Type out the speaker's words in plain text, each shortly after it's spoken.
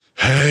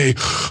Hey,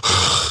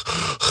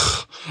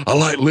 I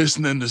like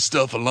listening to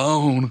stuff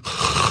alone.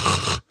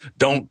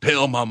 Don't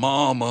tell my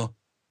mama.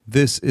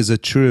 This is a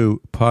true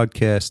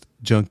Podcast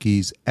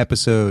Junkies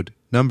episode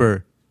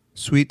number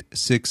Sweet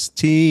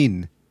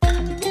 16.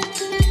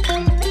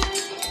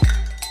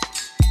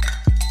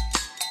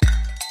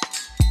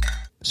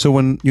 So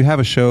when you have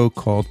a show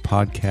called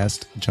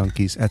Podcast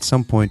Junkies, at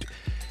some point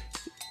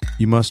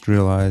you must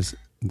realize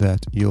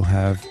that you'll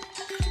have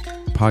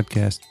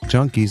podcast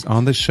junkies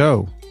on the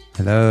show.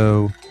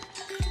 Hello.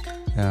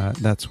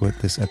 That's what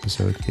this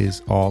episode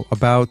is all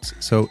about.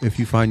 So if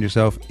you find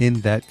yourself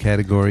in that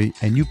category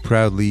and you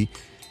proudly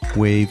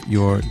wave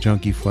your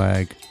junkie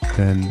flag,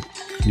 then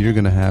you're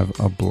going to have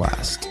a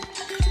blast.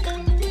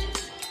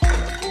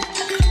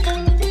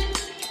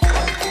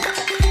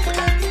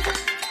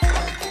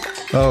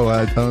 Oh,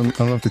 I don't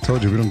know if they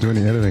told you, we don't do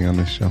any editing on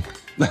this show.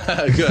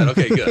 Good.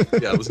 Okay, good.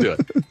 Yeah, let's do it.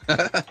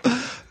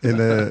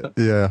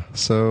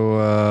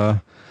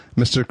 So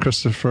Mr.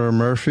 Christopher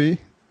Murphy.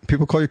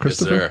 People call you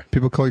Christopher? Yes, sir.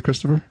 People call you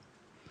Christopher?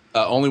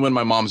 Only when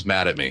my mom's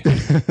mad at me.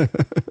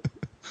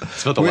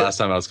 That's not the last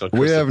time I was called Christopher.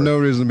 We have no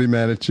reason to be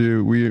mad at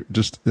you. We're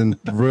just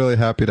really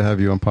happy to have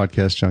you on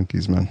Podcast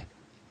Junkies, man.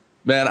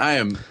 Man,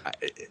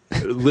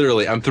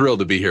 I'm thrilled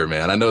to be here,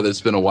 man. I know that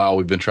it's been a while.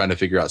 We've been trying to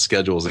figure out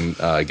schedules and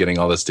getting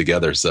all this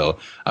together. So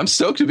I'm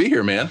stoked to be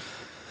here, man.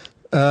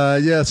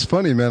 Yeah, it's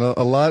funny, man.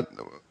 A lot.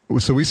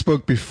 So we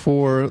spoke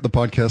before the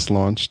podcast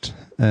launched,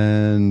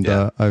 and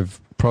I've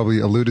probably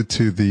alluded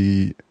to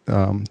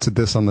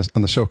this on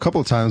the show a couple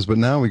of times, but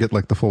now we get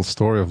like the full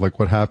story of like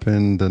what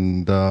happened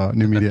and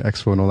New Media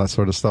Expo and all that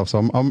sort of stuff.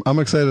 So I'm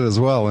excited as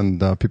well, and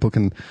people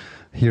can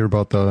hear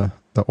about the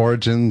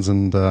origins,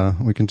 and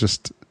we can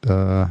just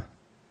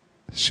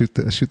shoot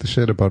the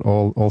shit about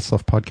all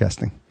stuff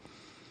podcasting.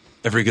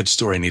 Every good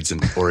story needs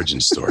an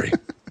origin story.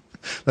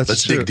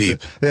 Let's true. dig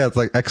deep. Yeah, it's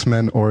like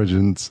X-Men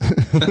Origins.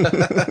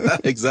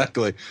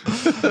 Exactly.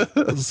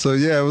 So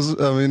yeah, it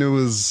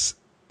was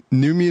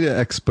New Media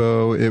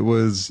Expo. It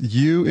was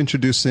you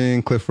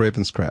introducing Cliff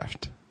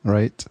Ravenscraft,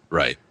 right?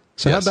 Right.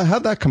 So yes.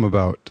 how'd that come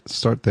about?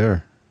 Start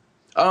there.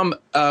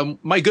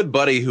 My good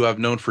buddy, who I've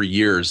known for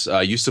years,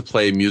 used to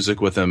play music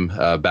with him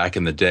back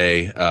in the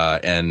day,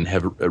 and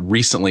have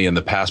recently, in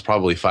the past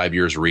probably 5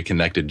 years,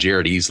 reconnected.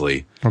 Jared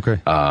Easley, okay,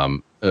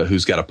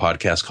 who's got a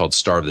podcast called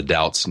Starve the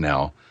Doubts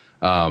now.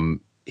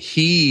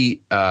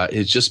 He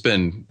has just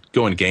been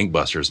going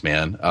gangbusters,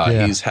 man.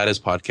 He's had his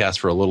podcast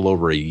for a little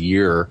over a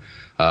year.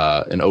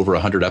 And over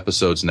 100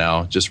 episodes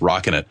now, just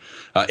rocking it.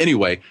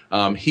 Anyway,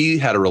 he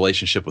had a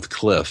relationship with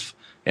Cliff.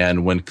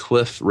 And when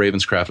Cliff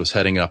Ravenscraft was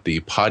heading up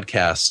the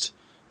podcast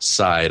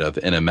side of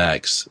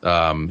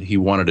NMX, he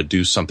wanted to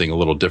do something a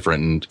little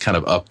different and kind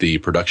of up the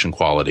production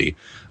quality,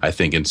 I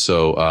think. And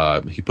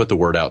so he put the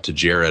word out to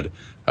Jared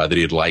that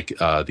he'd like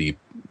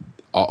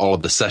all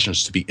of the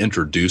sessions to be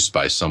introduced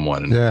by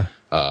someone.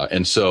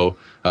 And so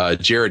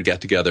Jared got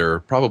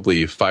together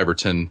probably 5 or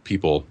 10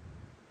 people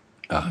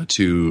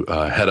to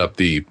head up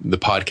the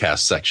podcast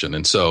section.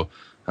 And so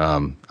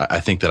I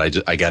think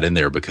that I got in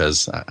there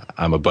because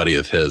I'm a buddy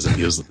of his, and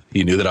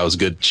he knew that I was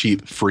good,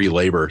 cheap, free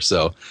labor.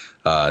 So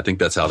I think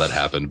that's how that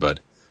happened.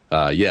 But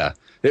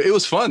it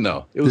was fun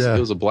though. It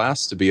was a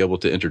blast to be able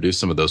to introduce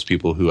some of those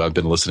people who I've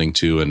been listening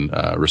to and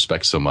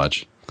respect so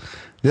much.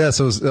 Yeah,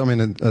 so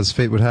as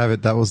fate would have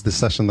it, that was the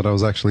session that I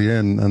was actually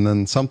in. And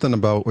then something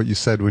about what you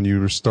said when you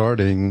were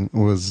starting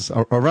was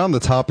around the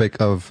topic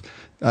of,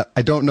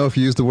 I don't know if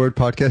you used the word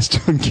podcast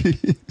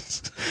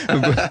junkies,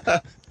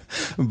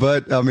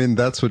 but I mean,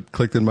 that's what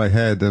clicked in my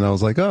head. And I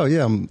was like, oh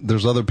yeah,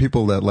 there's other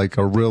people that like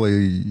are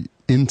really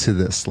into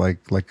this. Like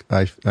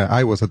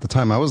I was at the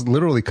time. I was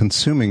literally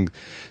consuming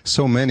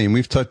so many, and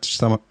we talked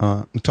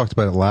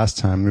about it last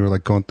time. We were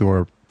like going through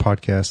our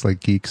podcast like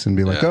geeks and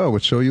be like, oh,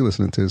 what show are you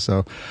listening to?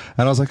 So,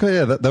 and I was like, oh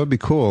yeah, that would be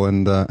cool.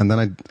 And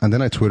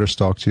then I Twitter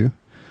stalked you,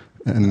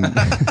 and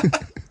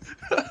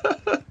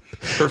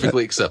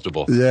perfectly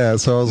acceptable. Yeah.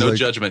 So I was no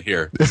judgment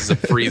here. This is a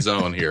free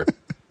zone here.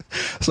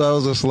 So I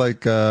was just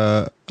like,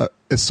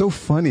 it's so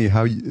funny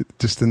how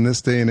just in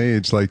this day and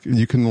age, like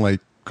you can like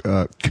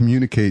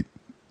communicate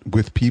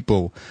with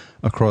people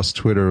across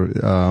Twitter.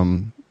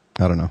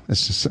 I don't know.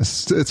 It's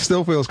just, it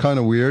still feels kind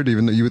of weird,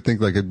 even though you would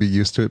think like I'd be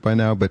used to it by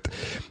now. But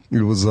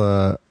it was,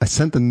 I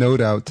sent the note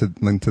out to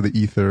the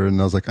ether, and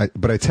I was like,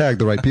 but I tagged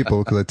the right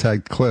people because I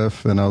tagged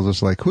Cliff, and I was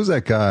just like, who's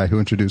that guy who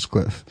introduced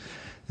Cliff?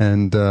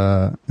 And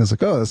I was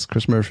like, oh, that's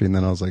Chris Murphy. And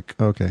then I was like,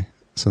 okay.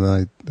 So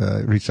then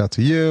I reached out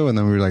to you, and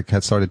then we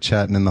had started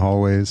chatting in the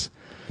hallways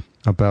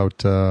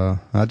about,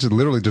 I just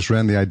literally just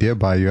ran the idea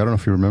by you. I don't know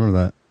if you remember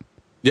that.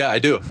 Yeah, I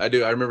do. I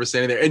remember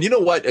standing there. And you know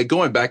what?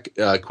 Going back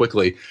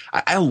quickly,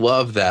 I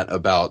love that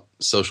about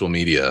social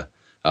media,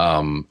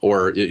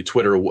 or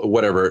Twitter,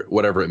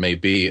 whatever it may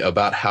be,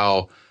 about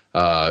how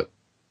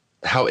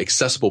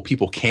accessible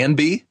people can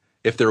be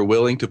if they're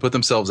willing to put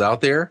themselves out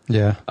there.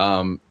 Yeah.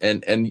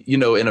 And you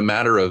know, in a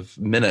matter of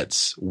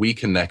minutes, we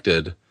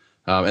connected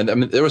And I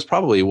mean, there was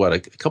probably a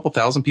couple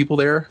thousand people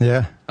there.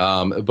 Yeah.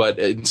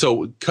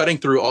 So cutting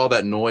through all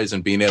that noise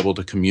and being able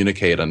to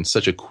communicate in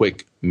such a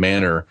quick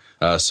manner,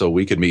 so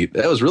we could meet,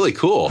 that was really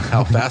cool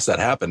how fast that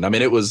happened. I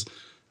mean, it was,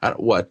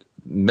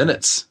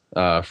 minutes,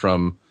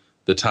 from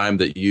the time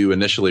that you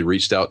initially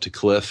reached out to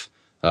Cliff,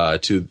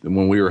 to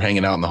when we were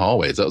hanging out in the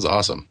hallways. That was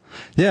awesome.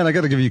 Yeah. And I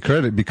got to give you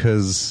credit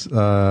because,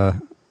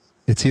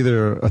 it's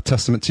either a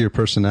testament to your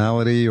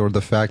personality or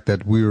the fact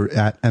that we were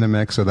at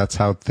NMX, so that's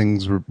how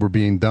things were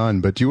being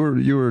done. But you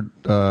were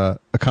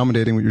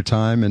accommodating with your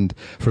time, and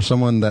for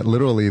someone that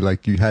literally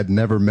like you had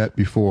never met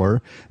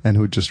before and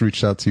who just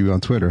reached out to you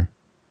on Twitter.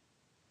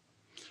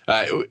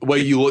 Well,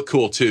 you look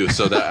cool too,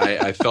 so that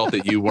I felt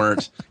that you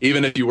weren't,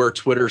 even if you were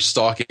Twitter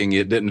stalking,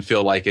 it didn't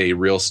feel like a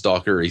real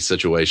stalkery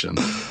situation.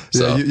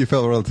 So. Yeah, you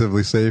felt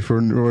relatively safe or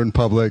in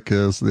public.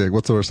 What's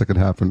the worst that could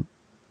happen?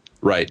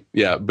 Right.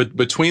 Yeah. But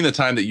between the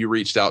time that you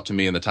reached out to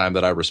me and the time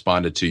that I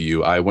responded to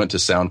you, I went to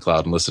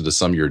SoundCloud and listened to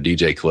some of your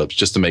DJ clips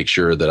just to make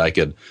sure that I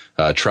could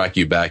track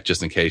you back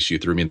just in case you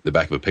threw me in the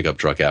back of a pickup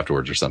truck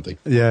afterwards or something.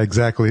 Yeah,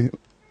 exactly.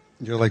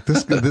 You're like,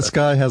 this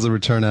guy has a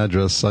return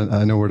address.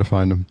 I know where to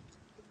find him.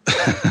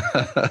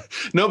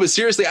 No, but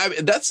seriously,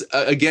 that's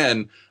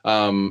again,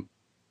 NMX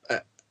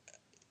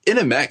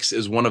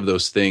is one of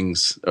those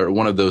things or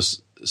one of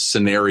those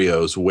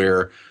scenarios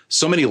where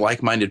so many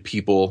like-minded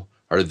people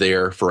are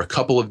there for a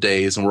couple of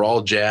days, and we're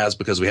all jazzed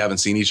because we haven't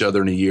seen each other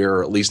in a year,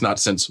 or at least not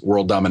since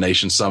World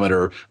Domination Summit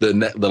or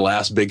the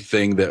last big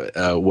thing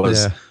that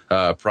was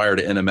prior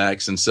to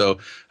NMX. And so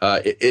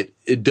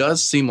it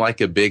does seem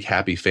like a big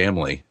happy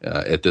family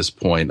at this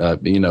point. I've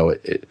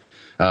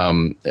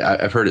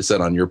heard it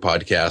said on your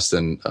podcast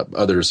and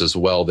others as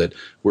well that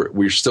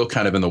we're still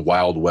kind of in the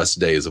Wild West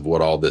days of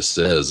what all this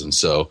is, and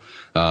so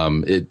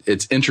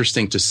it's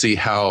interesting to see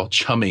how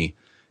chummy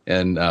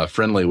and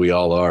friendly we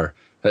all are.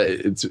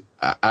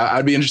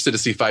 I'd be interested to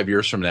see 5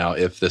 years from now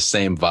if the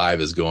same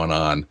vibe is going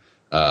on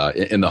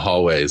in the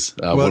hallways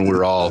when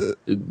we're all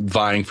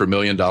vying for $1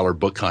 million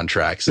book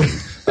contracts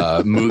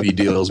and movie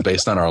deals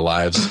based on our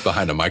lives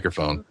behind a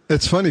microphone.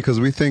 It's funny because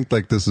we think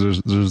like there's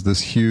this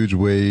huge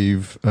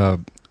wave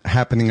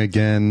happening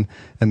again,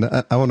 and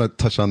I want to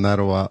touch on that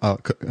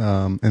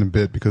in a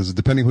bit, because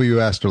depending who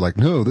you ask, they're like,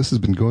 no, this has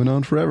been going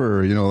on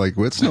forever. Like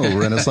it's no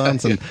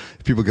renaissance, and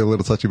people get a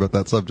little touchy about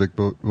that subject,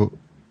 but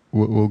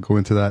we'll go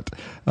into that.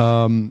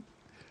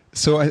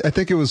 So I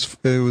think it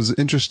was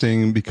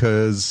interesting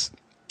because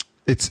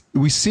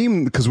we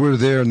seem, because we're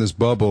there in this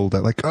bubble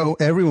that like, oh,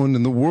 everyone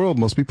in the world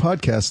must be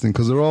podcasting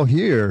because they're all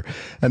here.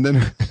 And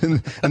then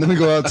we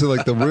go out to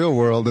like the real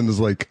world and it's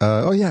like,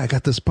 oh yeah, I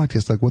got this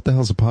podcast. Like, what the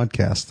hell's a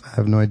podcast? I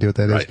have no idea what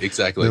that is. Right,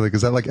 exactly. They're like,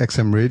 is that like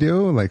XM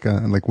radio? Like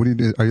what do you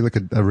do? Are you like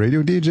a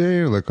radio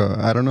DJ or like,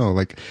 I don't know.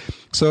 Like,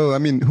 so, I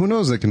mean, who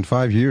knows, like in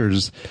 5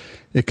 years,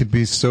 it could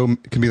be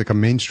like a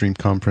mainstream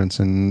conference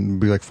and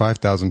be like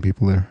 5,000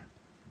 people there.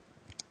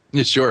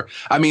 Yeah, sure.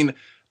 I mean,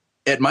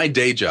 at my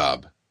day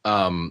job,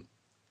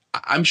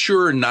 I'm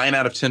sure 9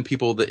 out of 10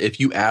 people that if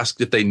you asked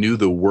if they knew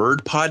the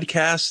word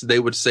podcast, they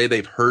would say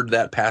they've heard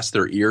that past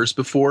their ears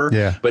before.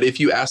 Yeah. But if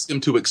you ask them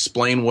to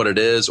explain what it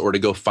is, or to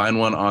go find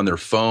one on their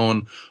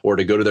phone, or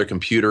to go to their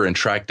computer and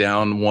track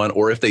down one,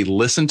 or if they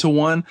listen to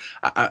one,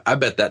 I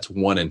bet that's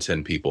 1 in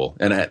 10 people.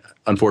 And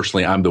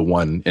unfortunately, I'm the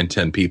 1 in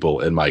 10 people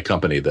in my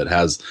company that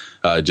has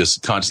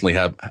just constantly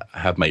have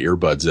my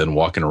earbuds in,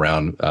 walking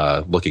around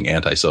looking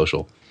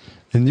antisocial.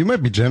 And you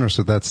might be generous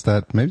with that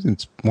stat. Maybe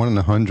it's 1 in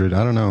 100.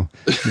 I don't know.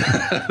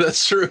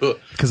 That's true.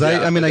 Because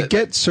I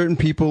get certain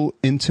people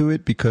into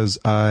it because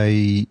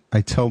I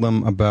tell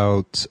them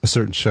about a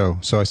certain show.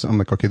 So I'm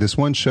like, okay, this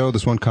one show,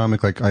 this one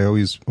comic, like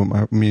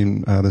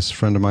this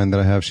friend of mine that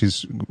I have,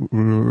 she's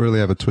really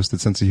have a twisted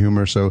sense of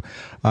humor. So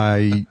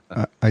I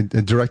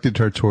directed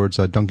her towards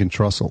Duncan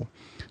Trussell.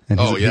 And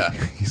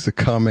he's a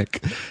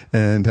comic,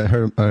 and I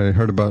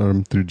heard about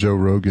him through Joe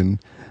Rogan,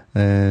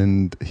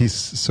 and he's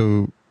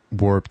so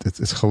warped.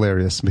 It's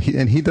hilarious.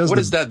 He does. What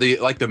is that?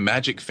 The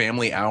Magic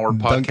Family Hour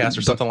podcast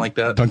or something like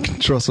that? Duncan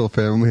Trussell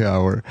Family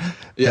Hour.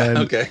 Yeah. And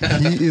okay.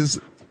 He is.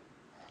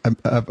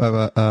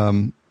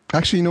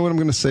 Actually, you know what I'm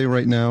going to say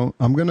right now?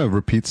 I'm going to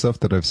repeat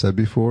stuff that I've said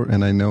before,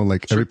 and I know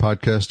like every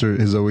podcaster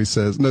always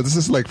says, no, this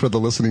is like for the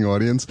listening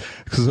audience,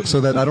 so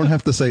that I don't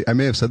have to say, I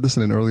may have said this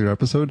in an earlier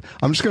episode.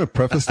 I'm just going to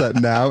preface that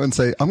now and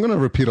say, I'm going to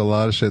repeat a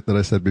lot of shit that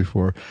I said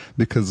before,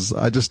 because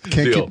I just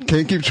can't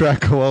keep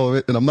track of all of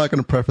it, and I'm not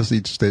going to preface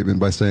each statement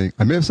by saying,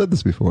 I may have said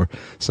this before.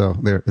 So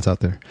there, it's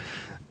out there.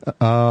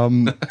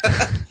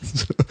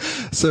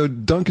 So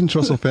Duncan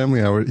Trussell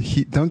Family Hour,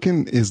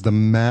 Duncan is the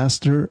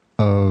master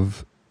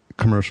of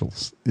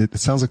commercials. It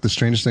sounds like the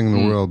strangest thing in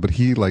the world, but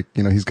he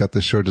he's got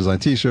the Short Design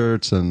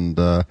t-shirts and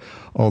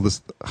all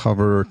this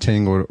Hover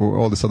Ting or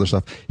all this other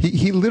stuff.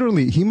 He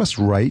literally must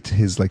write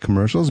his like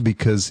commercials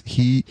because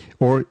he's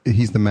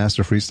the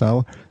master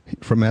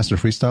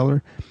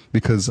freestyler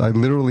because I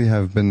literally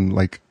have been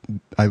like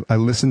I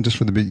listen just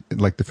from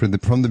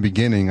the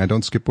beginning. I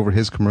don't skip over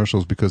his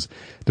commercials because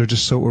they're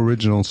just so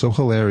original, so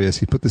hilarious.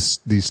 He put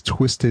these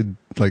twisted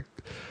like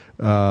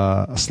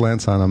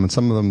slants on them, and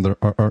some of them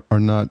are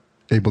not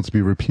able to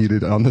be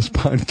repeated on this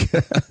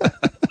podcast.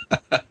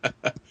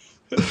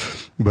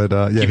 But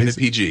yeah, keeping it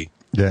PG.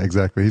 Yeah,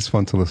 exactly. He's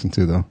fun to listen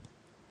to, though.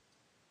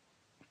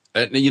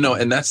 And,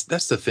 and that's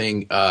the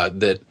thing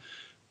that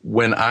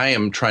when I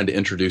am trying to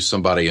introduce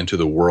somebody into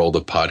the world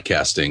of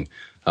podcasting,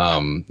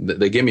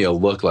 they give me a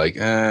look like,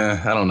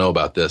 I don't know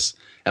about this.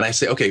 And I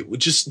say, okay,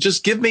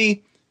 just give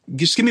me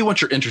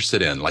what you're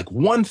interested in. Like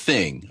one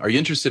thing. Are you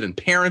interested in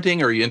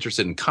parenting? Are you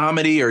interested in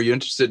comedy? Are you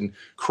interested in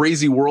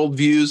crazy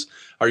worldviews?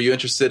 Are you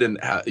interested in,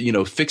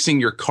 fixing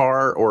your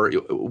car or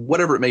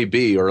whatever it may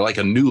be, or like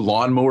a new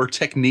lawnmower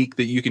technique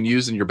that you can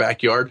use in your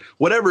backyard?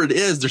 Whatever it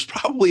is, there's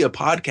probably a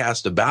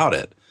podcast about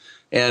it.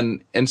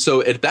 And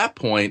so at that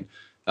point,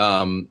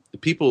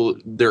 people,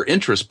 their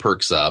interest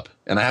perks up.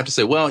 And I have to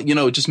say, well,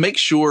 just make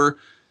sure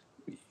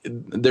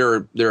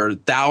there are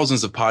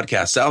thousands of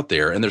podcasts out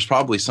there, and there's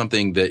probably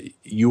something that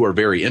you are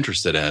very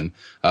interested in.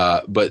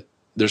 But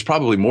there's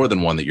probably more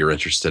than one that you're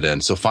interested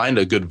in. So find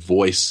a good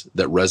voice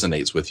that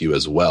resonates with you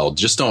as well.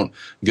 Just don't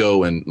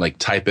go and like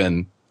type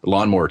in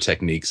lawnmower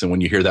techniques, and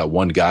when you hear that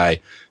one guy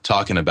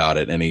talking about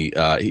it and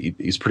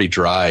he's pretty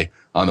dry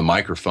on the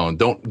microphone,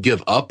 don't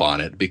give up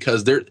on it,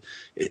 because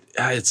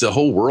it's a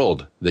whole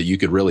world that you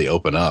could really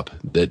open up.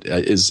 That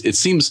it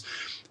seems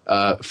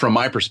from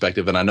my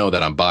perspective, and I know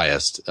that I'm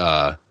biased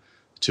to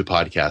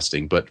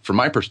podcasting, but from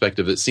my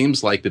perspective, it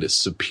seems like that it's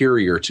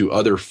superior to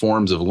other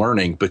forms of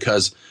learning,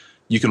 because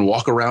you can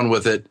walk around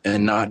with it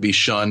and not be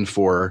shunned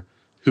for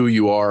who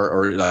you are,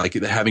 or like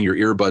having your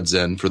earbuds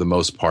in for the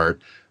most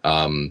part.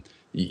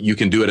 You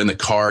can do it in the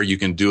car. You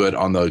can do it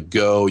on the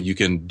go. You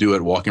can do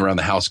it walking around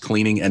the house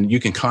cleaning, and you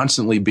can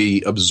constantly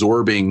be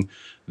absorbing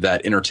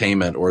that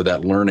entertainment or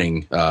that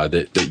learning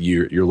that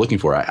you're looking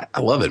for. I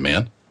love it,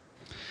 man.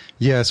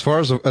 Yeah, as far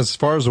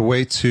as a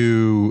way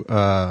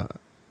to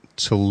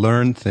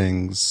learn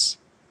things,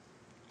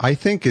 I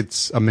think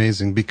it's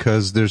amazing,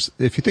 because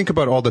if you think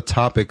about all the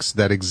topics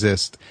that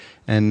exist,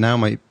 and now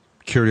my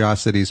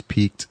curiosity is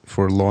piqued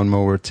for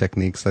lawnmower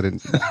techniques. I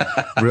didn't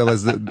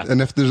realize that.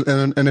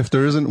 And if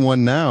there isn't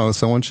one now,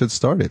 someone should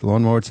start it.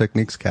 Lawnmower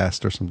techniques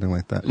cast or something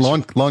like that.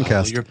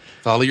 Lawncast.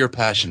 Follow your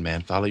passion,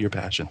 man. Follow your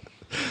passion.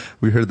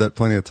 We heard that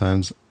plenty of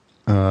times.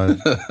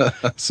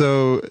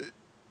 So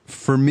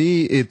for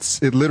me, it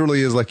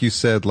literally is, like you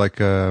said,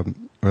 like a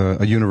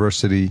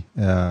university,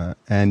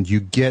 and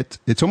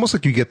it's almost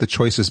like you get the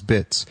choicest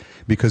bits,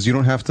 because you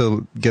don't have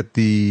to get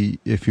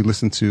if you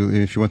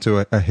went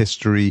to a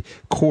history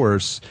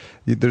course,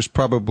 there's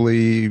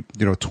probably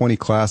 20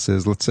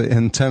 classes, let's say,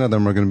 and 10 of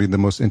them are going to be the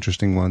most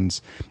interesting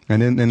ones,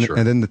 and Sure.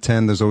 and in the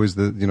 10 there's always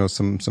the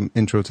some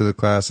intro to the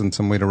class and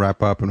some way to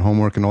wrap up and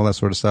homework and all that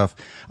sort of stuff.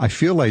 I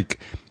feel like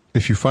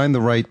if you find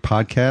the right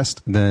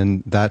podcast,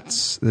 then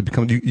it's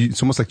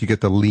almost like you get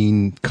the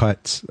lean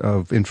cut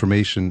of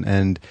information,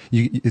 and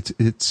you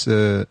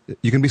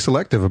can be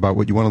selective about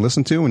what you want to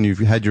listen to. When you've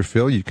had your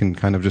fill, you can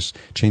kind of just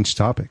change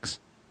topics.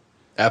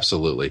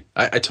 Absolutely.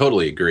 I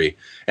totally agree.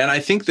 And I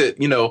think that,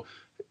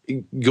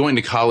 going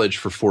to college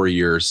for 4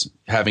 years,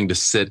 having to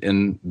sit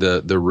in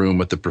the room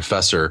with the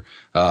professor,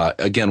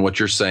 again, what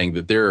you're saying,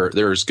 that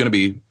there's going to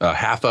be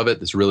half of it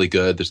that's really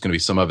good. There's going to be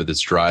some of it that's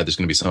dry. There's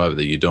going to be some of it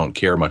that you don't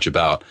care much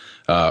about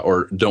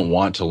or don't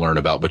want to learn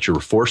about, but you're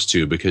forced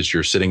to because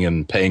you're sitting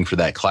and paying for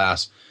that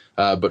class.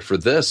 But for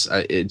this,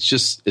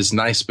 it's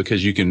nice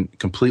because you can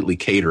completely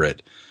cater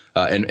it.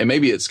 And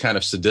maybe it's kind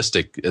of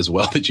sadistic as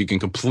well, that you can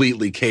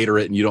completely cater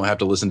it and you don't have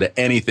to listen to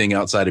anything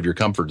outside of your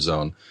comfort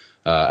zone.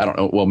 I don't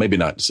know. Well, maybe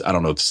not. I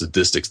don't know if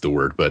sadistic's the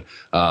word, but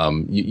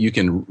you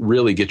can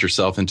really get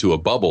yourself into a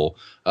bubble.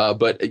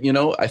 But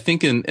I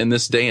think in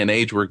this day and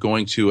age, we're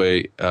going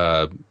to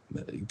a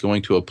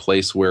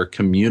place where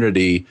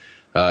community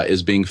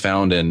is being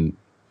found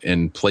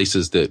in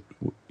places that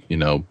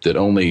that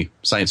only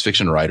science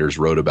fiction writers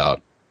wrote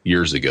about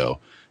years ago.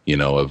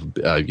 Being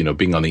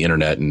on the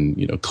internet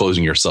and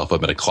closing yourself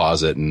up in a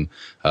closet and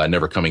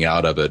never coming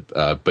out of it.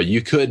 But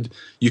you could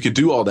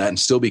do all that and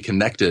still be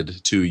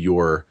connected to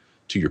your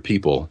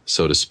people,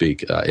 so to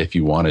speak, if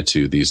you wanted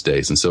to these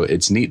days. And so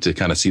it's neat to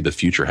kind of see the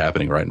future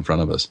happening right in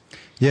front of us.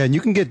 Yeah, and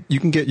you can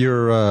get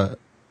your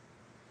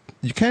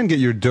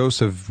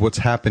dose of what's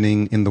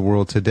happening in the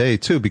world today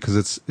too,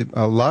 because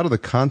a lot of the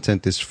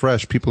content is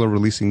fresh. People are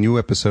releasing new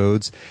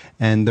episodes,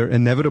 and they're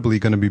inevitably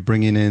going to be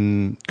bringing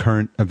in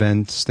current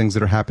events, things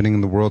that are happening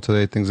in the world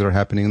today, things that are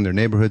happening in their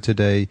neighborhood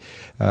today,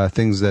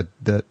 things that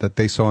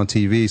they saw on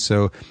TV.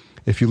 So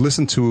if you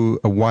listen to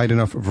a wide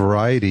enough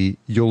variety,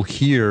 you'll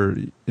hear,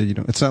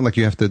 it's not like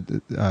you have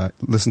to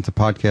listen to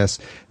podcasts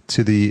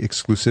to the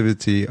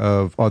exclusivity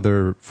of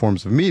other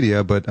forms of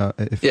media, but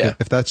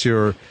if that's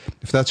your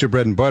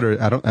bread and butter,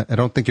 I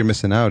don't think you're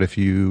missing out if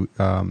you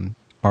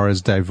are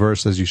as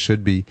diverse as you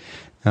should be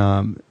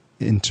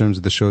in terms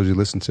of the shows you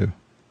listen to.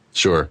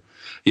 Sure.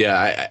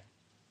 Yeah,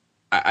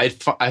 I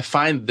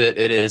find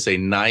that it is a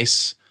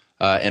nice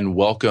and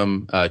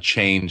welcome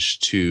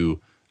change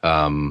to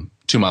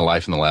my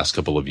life in the last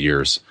couple of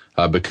years.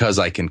 because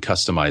I can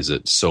customize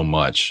it so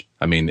much.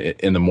 I mean,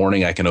 in the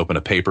morning, I can open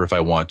a paper if I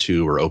want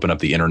to, or open up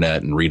the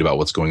internet and read about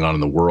what's going on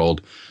in the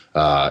world.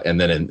 And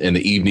then in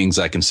the evenings,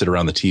 I can sit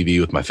around the TV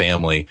with my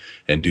family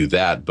and do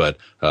that. But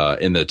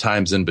in the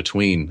times in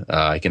between,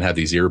 I can have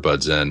these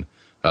earbuds in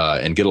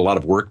and get a lot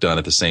of work done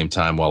at the same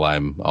time while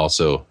I'm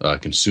also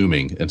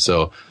consuming. And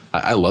so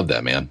I love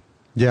that, man.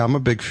 Yeah, I'm a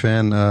big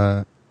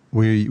fan.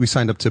 We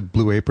signed up to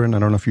Blue Apron. I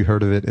don't know if you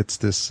heard of it. It's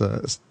this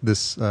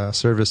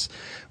service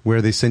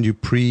where they send you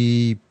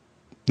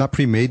not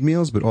pre-made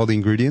meals, but all the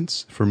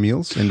ingredients for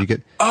meals, and you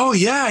get. Oh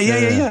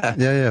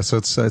yeah. So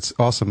it's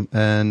awesome,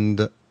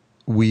 and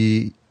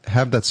we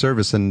have that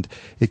service, and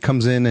it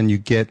comes in, and you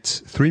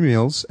get 3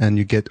 meals, and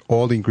you get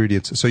all the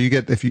ingredients. So you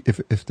get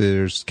if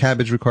there's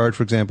cabbage required,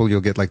 for example, you'll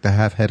get like the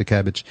half head of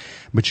cabbage,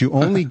 but you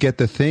only get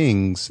the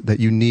things that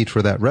you need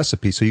for that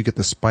recipe. So you get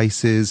the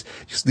spices,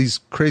 just these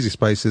crazy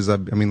spices. I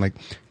mean, like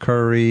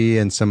curry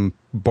and some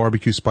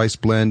barbecue spice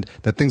blend.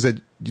 That things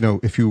that, you know,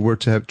 if you were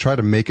to try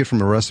to make it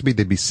from a recipe,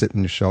 they'd be sitting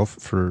on your shelf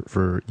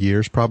for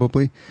years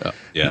probably. Oh,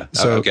 yeah,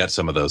 so I've got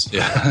some of those.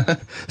 Yeah.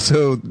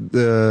 So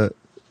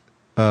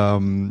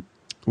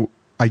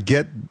I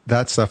get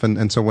that stuff,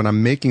 and so when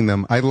I'm making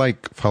them, I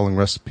like following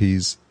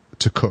recipes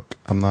to cook.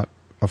 I'm not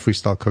a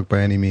freestyle cook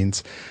by any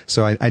means,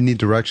 so I need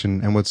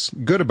direction. And what's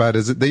good about it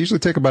is that they usually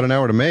take about an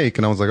hour to make,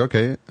 and I was like,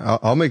 okay,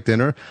 I'll make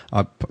dinner.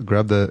 I'll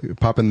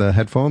pop in the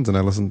headphones, and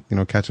I listen,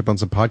 catch up on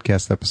some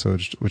podcast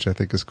episodes, which I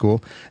think is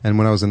cool. And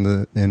when I was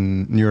in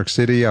New York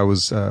City, I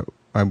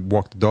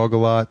walked the dog a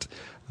lot.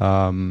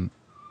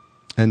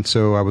 And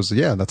so I was,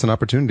 that's an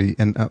opportunity.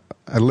 And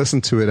I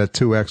listened to it at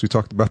 2X. We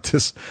talked about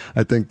this,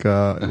 I think,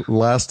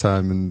 last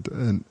time.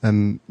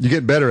 And you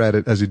get better at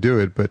it as you do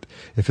it. But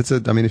if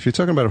you're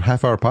talking about a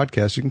half-hour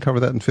podcast, you can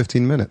cover that in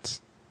 15 minutes.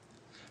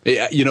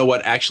 You know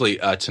what? Actually,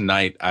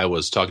 tonight I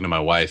was talking to my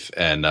wife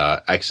and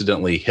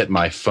accidentally hit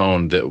my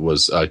phone that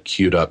was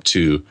queued up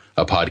to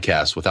a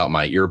podcast without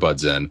my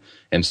earbuds in.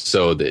 And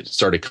so it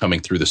started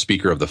coming through the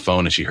speaker of the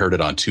phone, and she heard it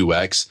on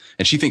 2X,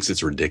 and she thinks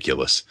it's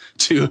ridiculous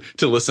to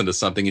listen to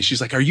something. And she's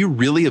like, "Are you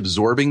really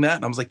absorbing that?"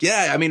 And I was like,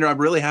 "Yeah, I mean, I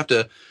really have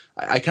to."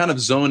 I kind of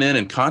zone in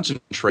and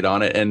concentrate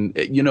on it. And,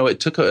 it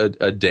took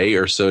a day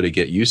or so to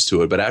get used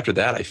to it. But after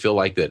that, I feel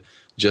like that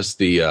just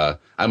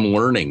I'm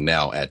learning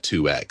now at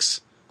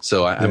 2X.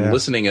 So I'm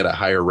listening at a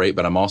higher rate,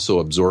 but I'm also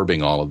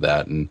absorbing all of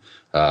that. And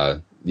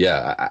I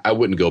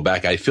wouldn't go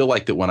back. I feel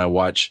like that when I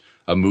watch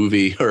a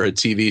movie or a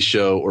TV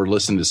show or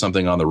listen to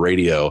something on the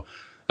radio,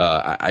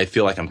 I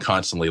feel like I'm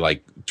constantly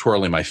like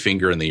twirling my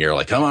finger in the air,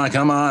 like, come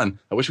on.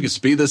 I wish we could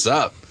speed this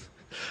up.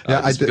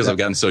 Because I've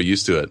gotten so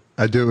used to it.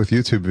 I do it with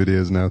YouTube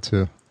videos now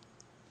too.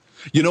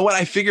 You know what?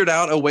 I figured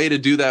out a way to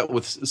do that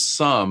with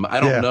some. I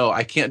don't know.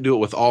 I can't do it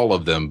with all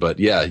of them, but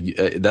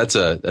that's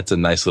a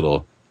nice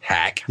little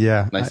hack.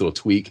 Yeah. Nice little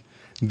tweak.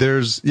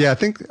 I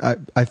think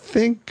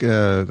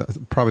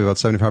probably about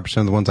 75%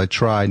 of the ones I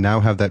try now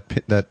have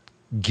that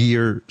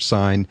gear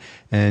sign,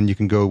 and you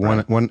can go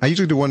one. I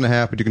usually do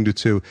 1.5, but you can do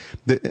 2.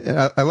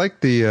 I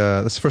like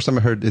that's the first time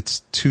I heard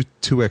it's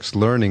 2X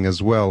learning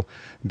as well,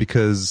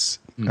 because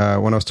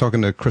when I was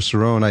talking to Chris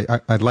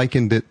Cerrone, I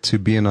likened it to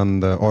being on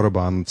the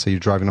Autobahn. Let's say you're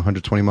driving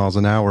 120 miles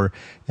an hour,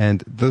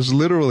 and there's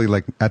literally,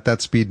 like, at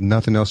that speed,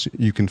 nothing else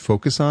you can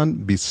focus on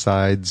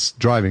besides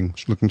driving,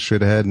 looking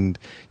straight ahead, and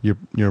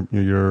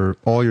your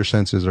all your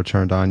senses are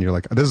turned on. You're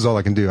like, this is all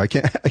I can do. I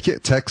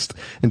can't text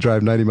and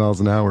drive 90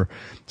 miles an hour.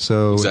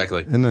 So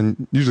exactly. And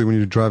then usually when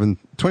you're driving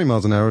 20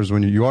 miles an hour is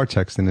when you are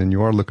texting and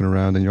you are looking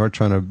around and you are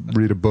trying to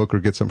read a book or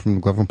get something from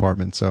the glove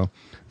compartment. So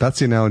that's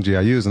the analogy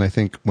I use. And I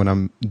think when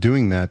I'm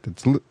doing that,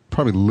 it's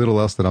probably little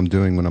else that I'm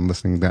doing when I'm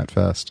listening that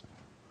fast.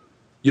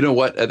 You know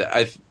what?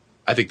 I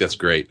think that's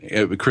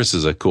great. Chris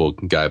is a cool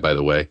guy, by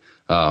the way.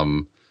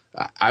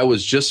 I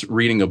was just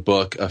reading a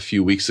book a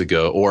few weeks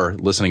ago, or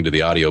listening to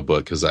the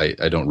audiobook, because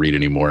I don't read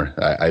anymore.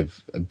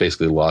 I've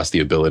basically lost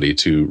the ability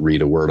to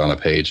read a word on a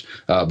page.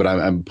 But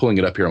I'm pulling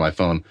it up here on my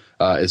phone.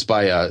 It's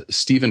by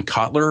Stephen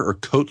Kotler or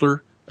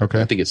Kotler.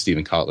 Okay. I think it's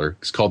Stephen Kotler.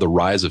 It's called The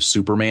Rise of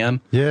Superman.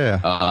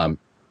 Yeah.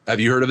 Have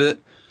you heard of it?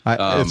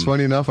 It's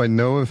funny enough. I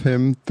know of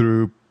him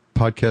through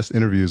podcast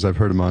interviews I've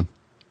heard him on.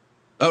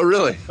 Oh,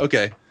 really?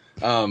 Okay.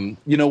 You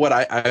know what?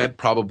 I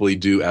probably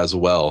do as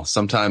well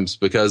sometimes,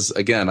 because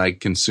again, I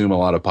consume a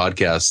lot of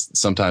podcasts.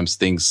 Sometimes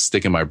things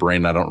stick in my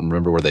brain. I don't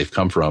remember where they've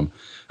come from.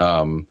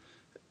 But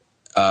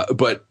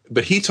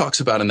he talks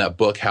about in that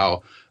book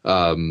how,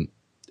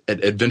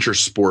 adventure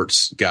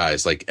sports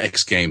guys, like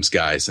X Games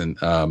guys, and,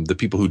 the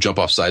people who jump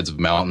off sides of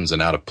mountains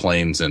and out of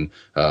planes and,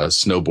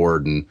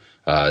 snowboard and,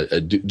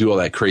 do all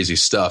that crazy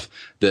stuff,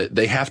 that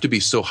they have to be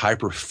so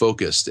hyper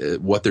focused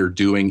at what they're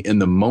doing in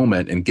the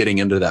moment and getting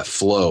into that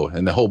flow.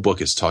 And the whole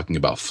book is talking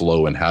about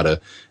flow and how to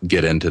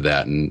get into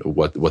that and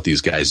what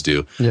these guys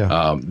do.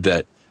 Yeah.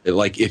 That,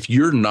 like, if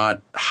you're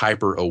not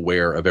hyper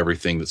aware of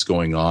everything that's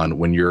going on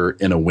when you're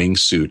in a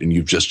wingsuit and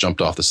you've just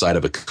jumped off the side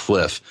of a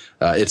cliff,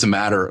 it's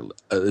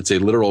a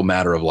literal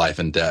matter of life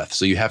and death.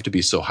 So you have to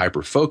be so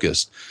hyper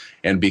focused.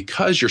 And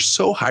because you're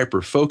so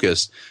hyper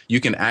focused,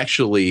 you can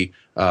actually,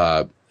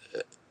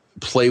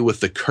 play with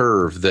the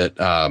curve that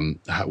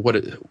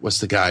what's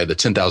the guy, the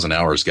 10,000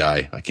 hours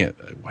guy? I can't.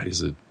 Why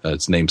is it?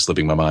 Its name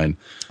slipping my mind.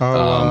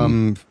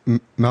 Malcolm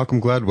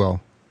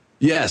Gladwell.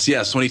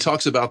 Yes. When he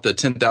talks about the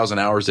 10,000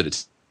 hours that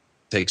it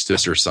takes to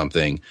or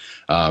something,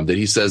 that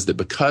he says that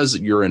because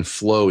you're in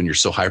flow and you're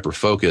so hyper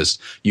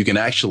focused, you can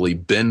actually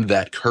bend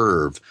that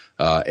curve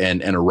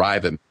and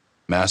arrive at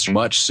master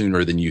much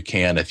sooner than you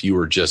can if you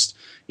were just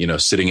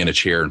sitting in a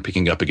chair and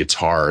picking up a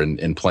guitar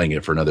and playing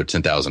it for another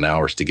 10,000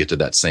 hours to get to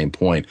that same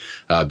point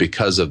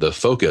because of the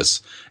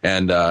focus.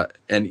 And I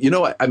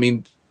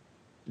mean,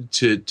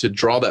 to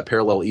draw that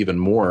parallel even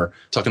more,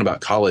 talking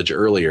about college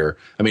earlier,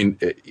 I mean,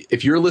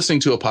 if you're listening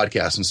to a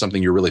podcast and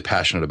something you're really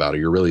passionate about or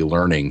you're really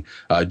learning,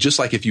 just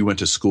like if you went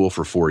to school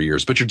for 4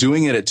 years, but you're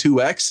doing it at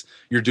 2x,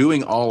 you're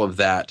doing all of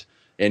that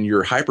and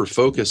you're hyper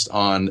focused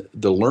on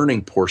the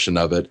learning portion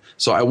of it.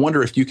 So I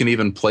wonder if you can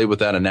even play with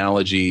that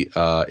analogy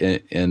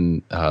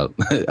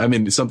I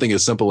mean, something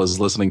as simple as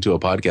listening to a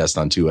podcast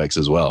on 2x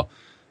as well.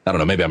 I don't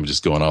know. Maybe I'm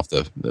just going off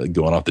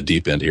the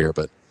deep end here,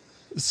 but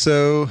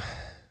so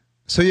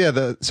I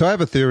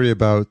have a theory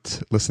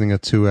about listening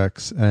at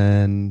 2x,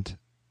 and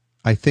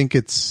I think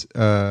it's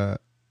that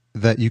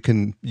you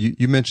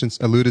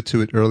alluded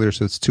to it earlier,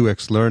 so it's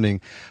 2x learning.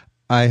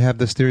 I have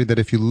this theory that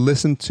if you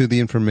listen to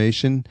the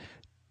information,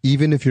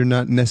 even if you're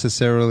not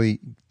necessarily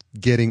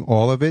getting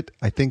all of it,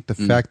 I think the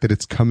fact that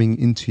it's coming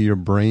into your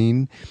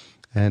brain,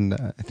 and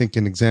I think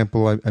an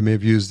example I may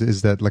have used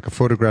is that like a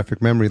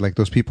photographic memory, like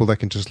those people that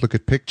can just look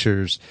at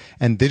pictures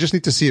and they just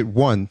need to see it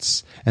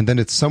once and then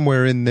it's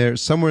somewhere in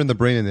the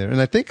brain in there. And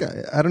I think,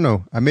 I don't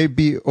know, I may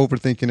be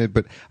overthinking it,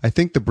 but I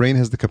think the brain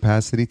has the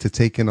capacity to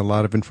take in a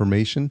lot of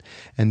information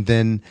and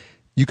then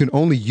you can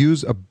only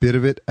use a bit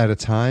of it at a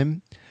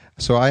time.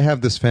 So I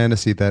have this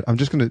fantasy that I'm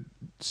just going to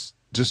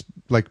just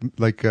like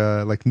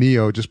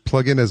Neo, just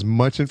plug in as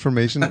much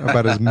information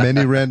about as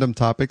many random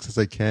topics as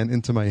I can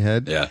into my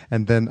head. Yeah.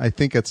 And then I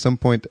think at some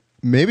point,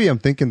 maybe I'm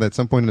thinking that at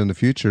some point in the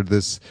future,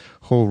 this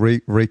whole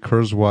Ray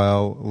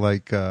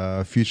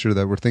Kurzweil future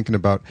that we're thinking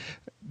about,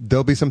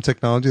 there'll be some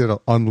technology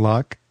that'll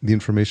unlock the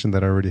information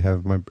that I already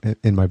have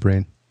in my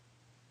brain.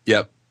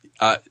 Yep.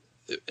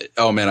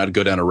 Oh man, I'd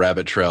go down a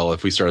rabbit trail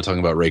if we started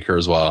talking about Ray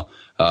Kurzweil.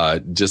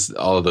 Just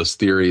all of those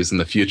theories and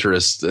the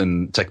futurists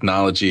and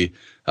technology.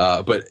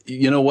 But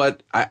you know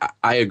what?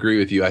 I agree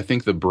with you. I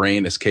think the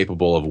brain is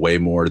capable of way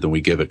more than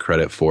we give it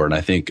credit for. And I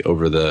think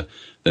over the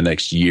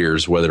next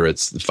years, whether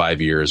it's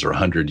 5 years or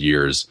 100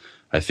 years,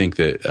 I think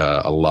that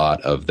a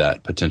lot of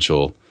that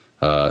potential,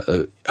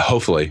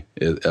 hopefully,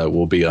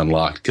 will be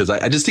unlocked. Because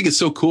I just think it's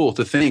so cool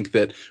to think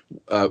that,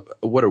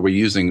 what are we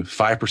using?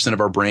 5%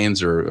 of our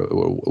brains or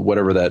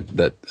whatever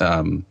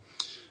that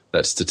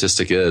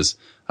statistic is.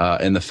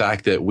 And the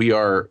fact that we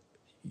are,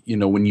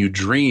 when you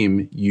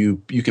dream, you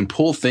can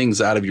pull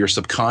things out of your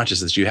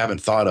subconscious that you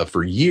haven't thought of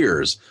for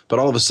years, but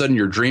all of a sudden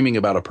you're dreaming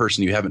about a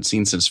person you haven't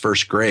seen since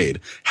first grade.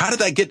 How did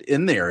that get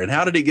in there? And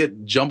how did it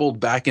get jumbled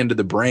back into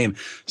the brain?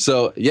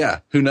 So yeah,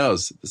 who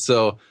knows?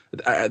 So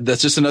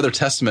that's just another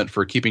testament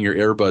for keeping your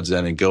earbuds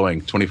in and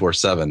going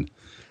 24/7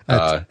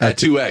 at 2x.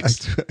 At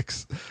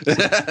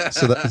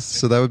 2x.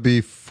 So that would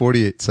be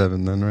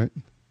 48/7 then, right?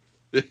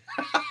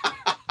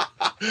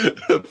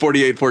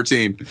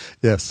 48/14.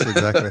 Yes,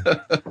 exactly.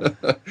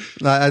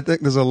 I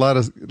think there's a lot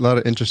of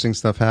interesting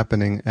stuff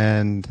happening,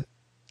 and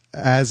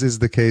as is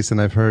the case,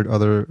 and I've heard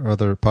other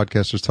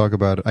podcasters talk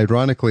about it.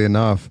 Ironically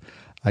enough,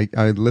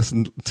 I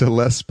listen to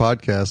less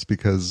podcasts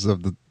because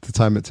of the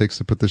time it takes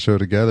to put the show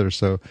together.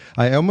 So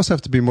I almost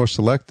have to be more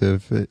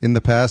selective. In the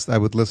past, I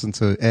would listen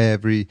to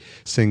every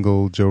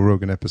single Joe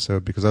Rogan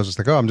episode because I was just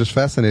like, I'm just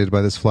fascinated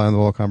by this fly on the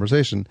wall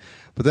conversation.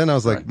 But then I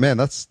was like, man,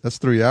 that's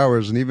 3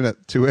 hours. And even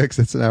at 2x,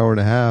 it's an hour and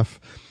a half.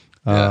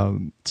 Yeah.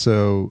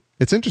 So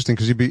it's interesting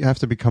because you have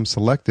to become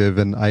selective,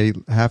 and I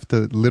have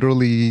to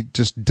literally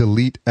just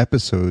delete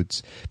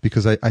episodes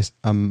because I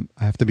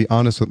have to be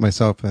honest with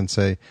myself and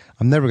say,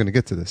 I'm never going to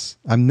get to this.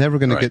 I'm never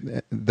going to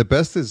get. The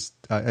best is,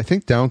 I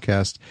think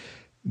Downcast,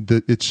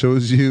 it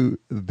shows you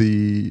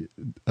the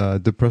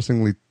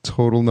depressingly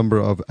total number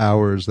of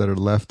hours that are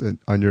left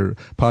on your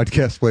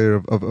podcast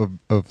player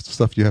of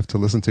stuff you have to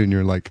listen to, and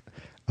you're like,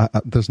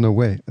 there's no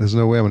way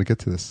I'm going to get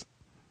to this.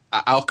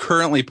 I'll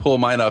currently pull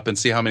mine up and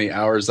see how many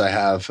hours I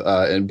have,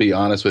 and be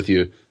honest with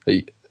you,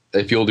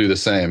 if you'll do the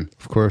same.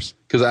 Of course.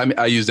 Because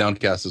I use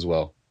Downcast as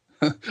well.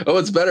 Oh,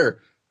 it's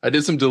better. I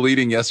did some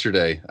deleting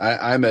yesterday.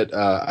 I'm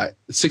at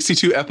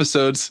 62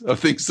 episodes of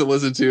things to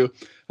listen to,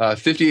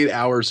 58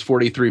 hours,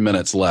 43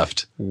 minutes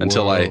left. Whoa.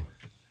 Until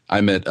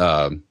I'm at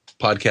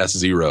podcast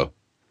 0.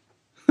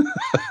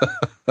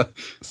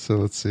 So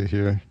let's see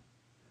here.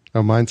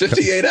 Oh, mine's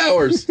 58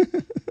 hours.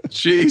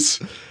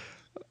 Jeez.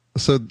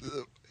 So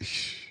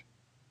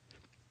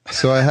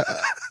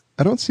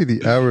I don't see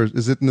the hours.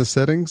 Is it in the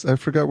settings? I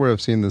forgot where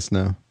I've seen this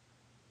now.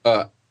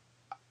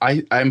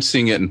 I'm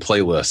seeing it in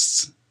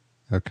playlists.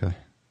 Okay.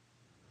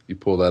 You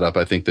pull that up.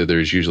 I think that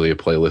there's usually a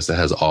playlist that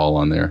has all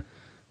on there.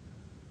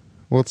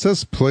 Well, it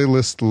says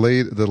playlist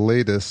the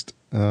latest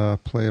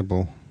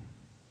playable.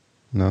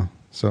 No,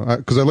 So,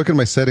 because I look at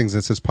my settings,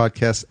 and it says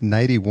podcast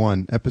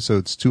 91,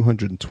 episodes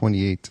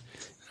 228.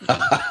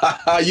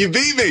 You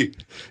beat me.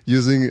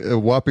 Using a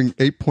whopping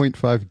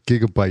 8.5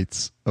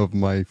 gigabytes of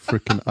my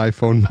freaking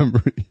iPhone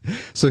memory.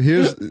 So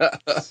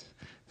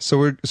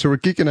we're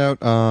geeking out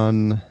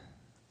on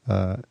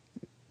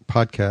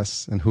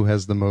podcasts and who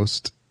has the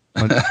most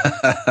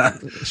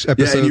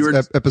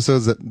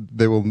episodes that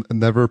they will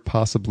never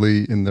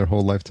possibly in their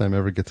whole lifetime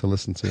ever get to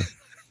listen to.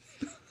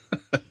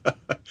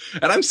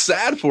 And I'm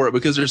sad for it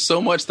because there's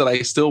so much that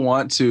I still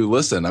want to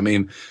listen. I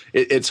mean,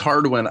 it's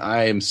hard when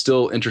I am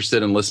still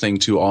interested in listening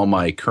to all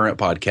my current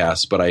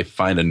podcasts, but I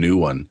find a new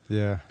one.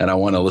 Yeah. And I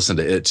want to listen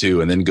to it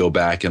too, and then go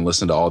back and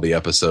listen to all the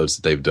episodes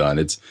that they've done.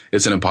 It's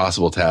an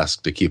impossible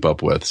task to keep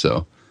up with.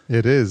 So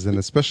it is, and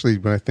especially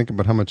when I think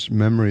about how much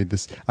memory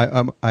this.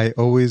 I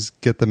always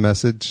get the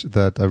message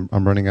that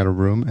I'm running out of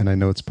room, and I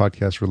know it's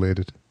podcast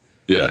related.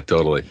 Yeah,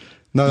 totally.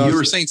 No, you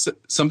were saying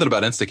something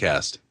about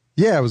Instacast.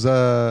 Yeah, I was.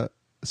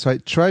 So I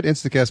tried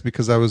Instacast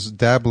because I was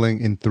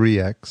dabbling in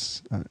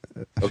 3X.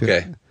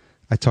 Okay.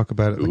 I talk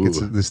about it like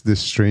it's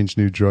this strange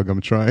new drug I'm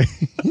trying.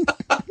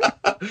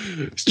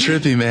 It's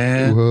trippy,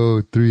 man.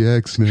 Whoa,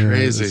 3X, man.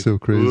 Crazy. That's so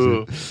crazy.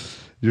 Ooh.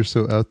 You're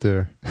so out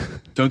there.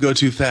 Don't go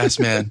too fast,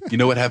 man. You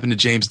know what happened to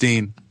James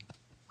Dean?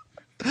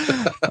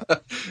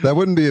 That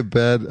wouldn't be a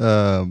bad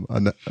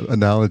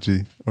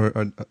analogy.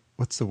 Or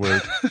what's the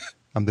word?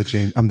 I'm the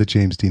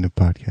James Dean of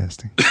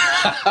podcasting.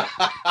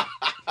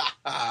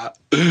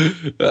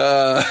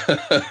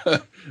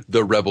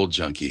 The rebel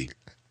junkie,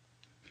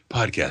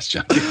 podcast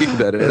junkie.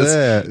 That is.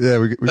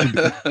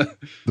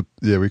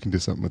 We can do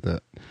something with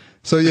that.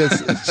 So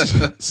yes,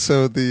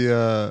 so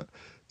the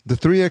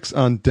 3X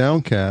on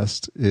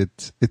Downcast,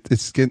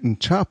 it's getting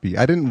choppy.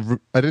 I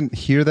didn't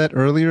hear that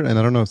earlier, and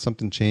I don't know if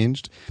something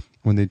changed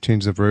when they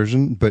changed the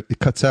version, but it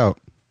cuts out.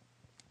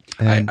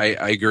 And I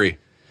agree.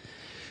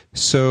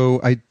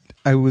 So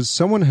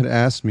someone had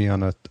asked me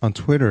on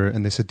Twitter,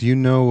 and they said, "Do you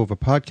know of a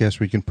podcast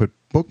where you can put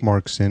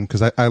bookmarks in?"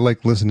 Because I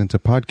like listening to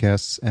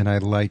podcasts, and I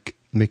like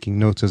making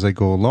notes as I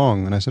go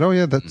along. And I said, "Oh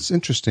yeah, that's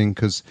interesting."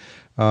 Because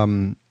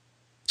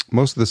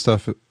most of the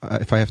stuff,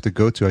 if I have to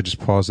go to, I just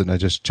pause it and I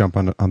just jump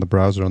on the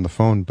browser on the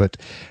phone. But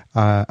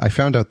I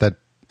found out that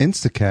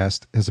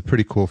Instacast has a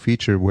pretty cool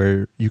feature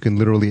where you can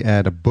literally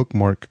add a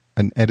bookmark,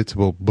 an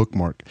editable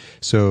bookmark.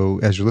 So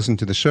as you're listening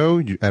to the show,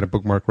 you add a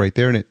bookmark right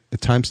there, and it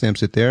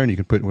timestamps it there, and you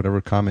can put whatever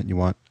comment you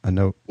want, a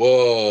note.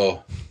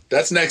 Whoa,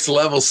 that's next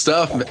level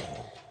stuff.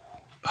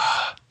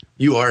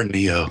 You are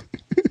Neo.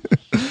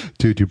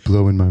 Dude, you're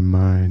blowing my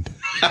mind.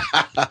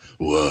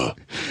 Whoa.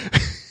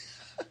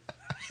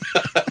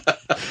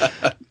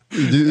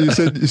 You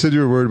said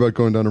you were worried about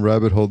going down a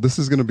rabbit hole. This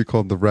is going to be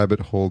called the rabbit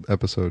hole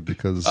episode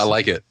because I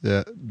like it.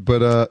 Yeah,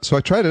 but so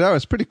I tried it out.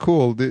 It's pretty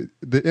cool. The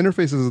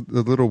interface is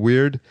a little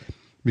weird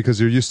because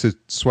you're used to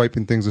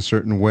swiping things a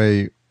certain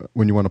way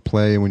when you want to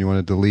play and when you want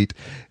to delete.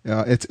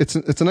 It's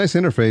a nice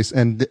interface,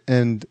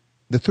 and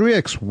the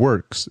 3X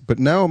works. But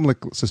now I'm like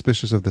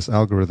suspicious of this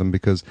algorithm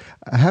because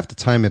I have to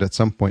time it at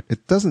some point.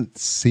 It doesn't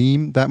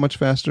seem that much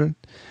faster.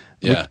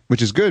 Yeah.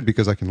 Which is good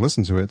because I can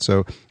listen to it.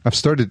 So I've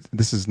started,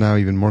 this is now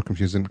even more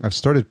confusing. I've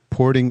started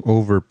porting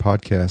over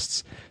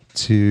podcasts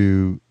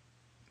to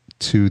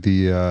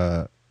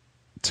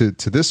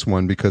this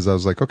one because I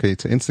was like, okay,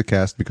 to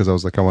Instacast because I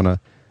was like, I want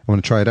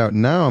to try it out.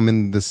 Now I'm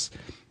in this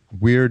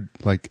weird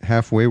like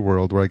halfway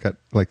world where I got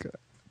like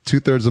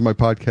 2/3 of my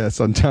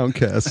podcasts on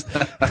Downcast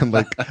and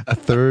like a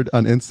third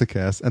on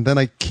Instacast. And then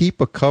I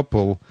keep a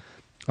couple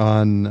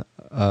on,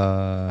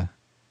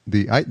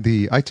 the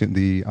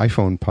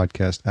iPhone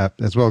podcast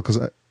app as well, because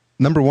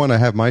number one, I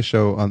have my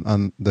show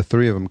on the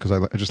three of them because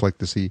I just like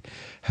to see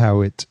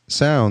how it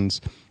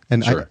sounds.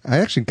 And sure. I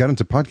actually got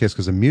into podcasts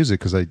because of music,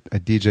 because I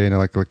DJ and I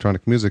like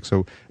electronic music.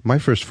 So my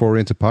first foray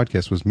into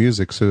podcasts was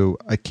music. So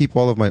I keep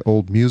all of my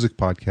old music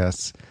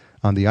podcasts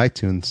on the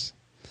iTunes.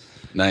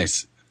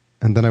 Nice.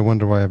 And then I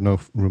wonder why I have no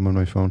room on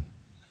my phone.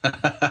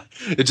 Does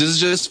it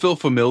just feel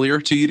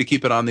familiar to you to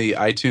keep it on the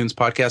iTunes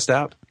podcast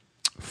app?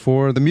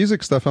 For the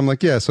music stuff, I'm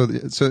like, yeah. So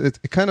it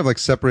kind of like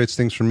separates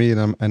things for me,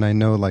 and I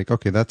know like,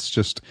 okay, that's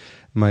just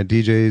my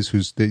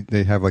DJs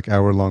they have like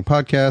hour-long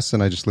podcasts,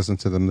 and I just listen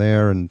to them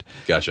there. And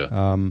gotcha.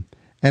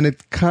 And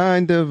it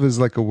kind of is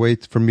like a way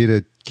for me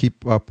to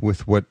keep up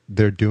with what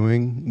they're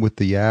doing with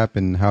the app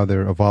and how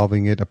they're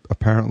evolving it.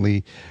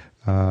 Apparently,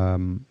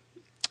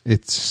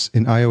 it's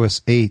in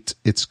iOS 8.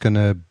 It's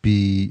gonna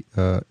be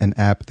an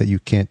app that you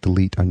can't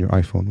delete on your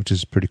iPhone, which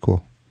is pretty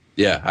cool.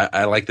 Yeah,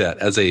 I like that.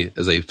 As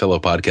a fellow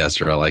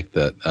podcaster, I like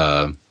that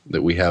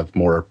that we have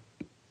more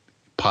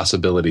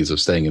possibilities of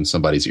staying in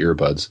somebody's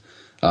earbuds.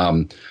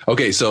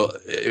 Okay, so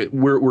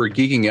we're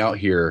geeking out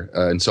here,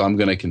 and so I'm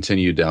going to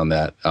continue down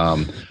that.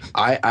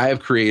 I have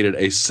created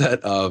a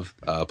set of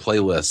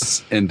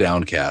playlists in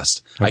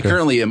Downcast. Okay. I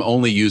currently am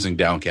only using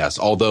Downcast,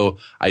 although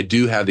I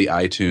do have the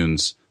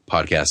iTunes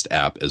podcast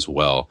app as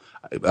well.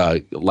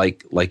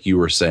 Like you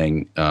were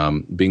saying,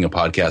 being a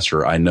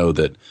podcaster, I know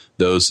that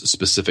those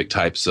specific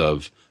types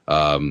of,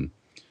 for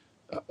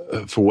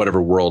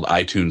whatever world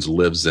iTunes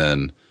lives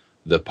in,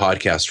 the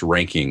podcast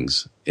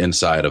rankings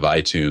inside of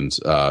iTunes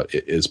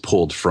is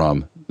pulled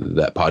from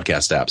that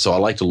podcast app. So I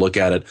like to look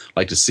at it,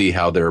 like to see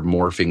how they're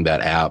morphing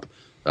that app.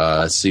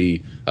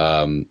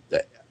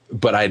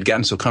 But I had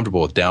gotten so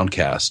comfortable with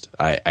Downcast,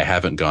 I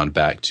haven't gone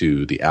back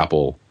to the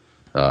Apple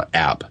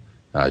app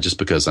just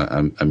because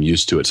I'm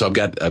used to it. So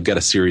I've got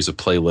a series of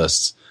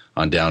playlists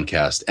on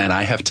Downcast, and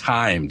I have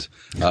timed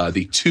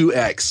the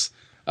 2x.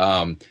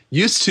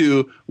 Used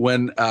to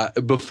when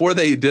before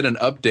they did an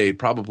update,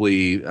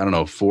 probably I don't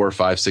know 4,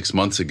 5, 6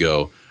 months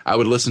ago, I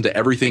would listen to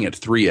everything at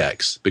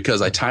 3x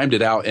because I timed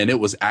it out and it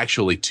was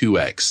actually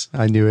 2x.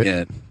 I knew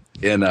it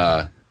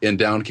in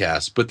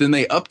Downcast, but then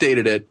they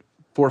updated it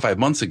 4 or 5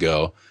 months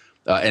ago,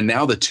 and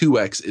now the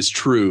 2x is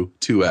true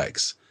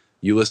 2x.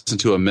 You listen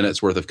to a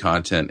minute's worth of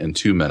content in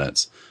 2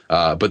 minutes.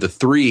 But the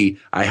 3,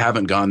 I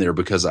haven't gone there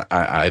because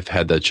I've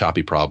had that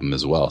choppy problem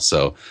as well.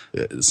 So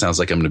it sounds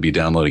like I'm going to be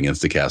downloading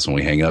Instacast when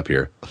we hang up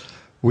here.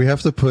 We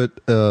have to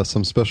put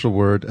some special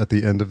word at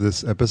the end of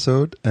this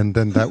episode, and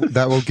then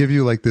that will give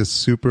you like this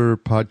super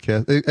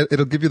podcast.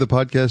 It'll give you the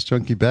podcast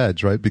junkie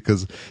badge, right?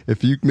 Because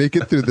if you make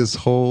it through this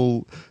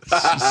whole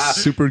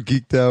super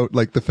geeked out,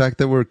 like the fact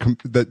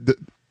that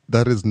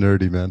that is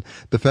nerdy, man.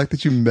 The fact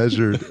that you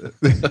measured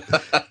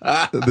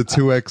the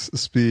 2x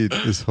speed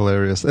is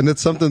hilarious. And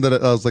it's something that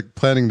I was like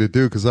planning to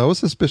do because I was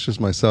suspicious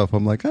myself.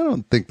 I'm like, I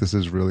don't think this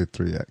is really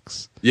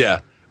 3x. Yeah.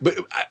 But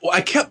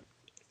I kept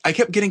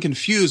getting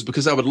confused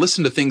because I would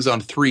listen to things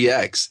on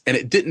 3x and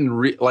it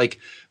didn't like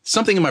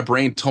something in my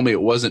brain told me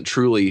it wasn't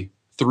truly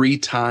 3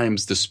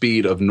 times the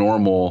speed of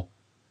normal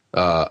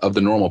of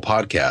the normal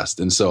podcast.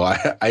 And so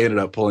I ended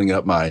up pulling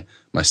up my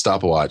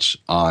stopwatch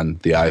on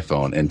the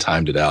iPhone and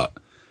timed it out.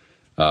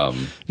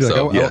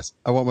 Yes.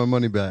 I want my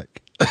money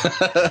back.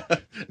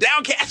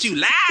 Downcast, you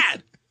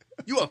lied.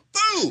 You a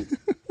fool.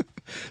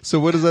 So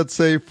what does that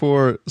say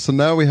for? So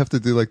now we have to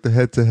do like the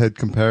head-to-head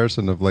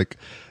comparison of like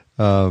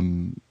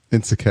Instacast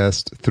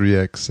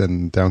 3x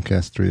and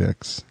Downcast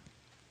 3x.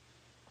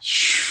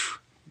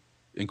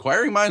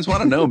 Inquiring minds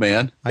want to know,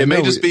 man. It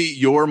may just be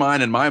your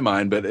mind and my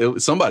mind, but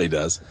somebody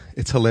does.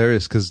 It's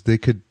hilarious because they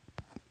could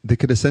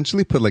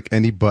essentially put like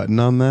any button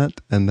on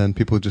that, and then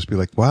people would just be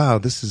like, "Wow,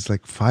 this is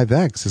like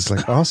 5x. It's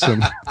like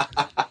awesome."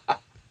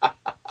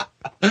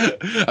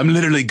 I'm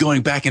literally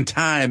going back in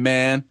time,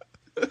 man.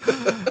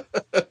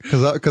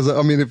 Because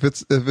I mean, if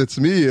it's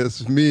me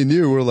and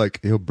you, we're like,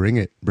 "Yo, bring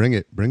that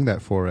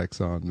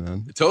 4x on,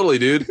 man." Totally,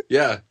 dude.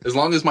 Yeah, as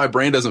long as my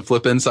brain doesn't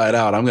flip inside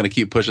out, I'm going to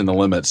keep pushing the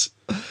limits.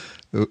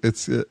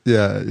 It's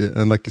yeah,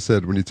 and like you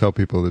said, when you tell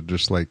people, they're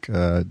just like,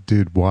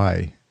 "Dude,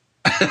 why?"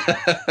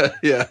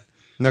 Yeah.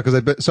 No,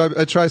 because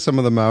I try some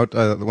of them out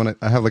when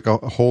I have like a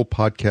whole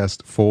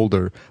podcast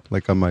folder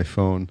like on my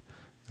phone,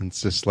 and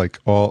it's just like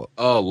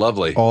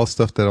lovely all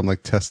stuff that I'm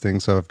like testing.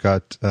 So I've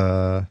got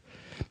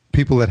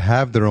people that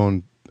have their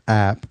own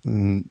app,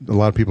 and a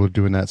lot of people are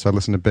doing that. So I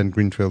listen to Ben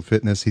Greenfield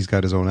Fitness; he's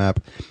got his own app.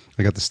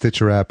 I got the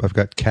Stitcher app. I've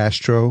got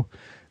Castro,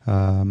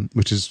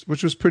 which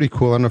was pretty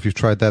cool. I don't know if you've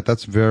tried that.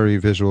 That's very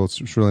visual.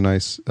 It's really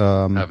nice.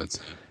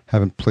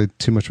 Haven't played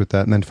too much with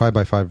that. And then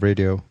 5x5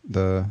 Radio,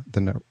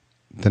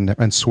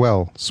 and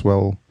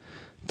Swell.am.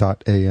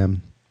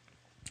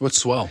 What's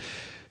Swell?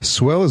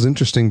 Swell is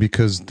interesting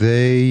because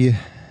they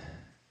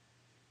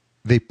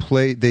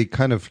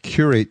kind of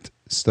curate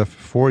stuff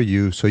for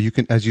you, so you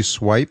can, as you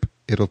swipe,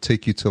 it'll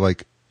take you to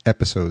like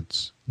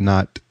episodes,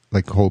 not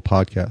like whole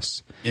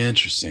podcasts.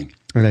 Interesting.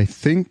 And I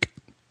think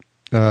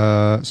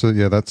so.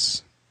 Yeah,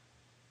 that's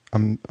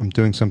I'm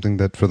doing something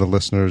that for the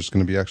listener is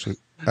going to be actually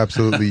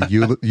absolutely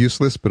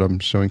useless, but I'm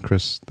showing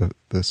Chris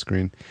the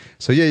screen.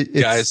 So yeah,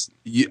 guys,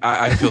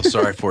 I feel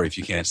sorry for you if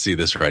you can't see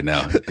this right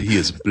now. He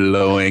is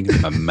blowing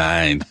my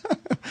mind.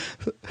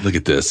 Look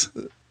at this.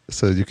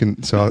 So you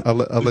can. So I'll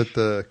let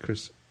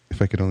Chris,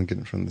 if I could only get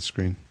in front of the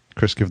screen.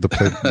 Chris, give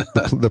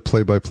the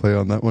play by play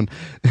on that one.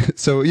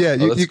 So yeah,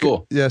 that's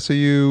cool. Yeah, so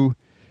you.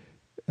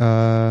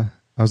 I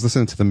was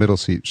listening to The Middle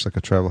Seat, which is like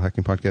a travel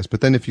hacking podcast.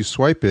 But then if you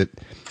swipe it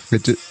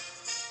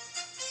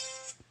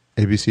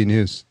ABC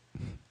News.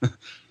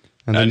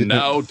 And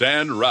now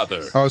Dan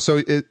Rather. Oh,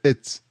 so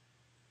it's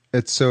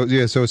so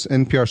yeah, so it's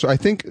NPR. So I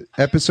think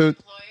episode.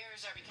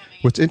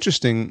 What's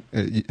interesting,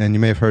 and you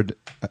may have heard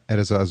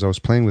as I was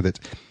playing with it,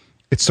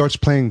 it starts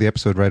playing the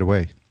episode right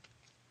away.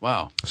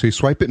 Wow. So you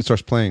swipe it and it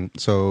starts playing.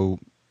 So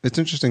it's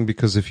interesting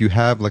because if you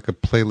have like a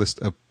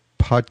playlist of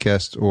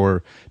podcasts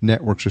or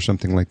networks or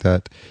something like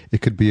that,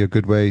 it could be a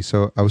good way.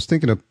 So I was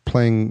thinking of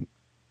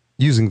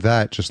using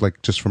that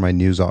just for my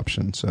news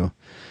option. So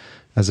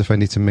as if I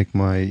need to make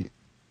my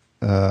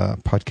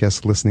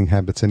podcast listening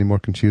habits any more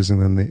confusing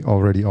than they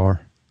already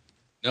are.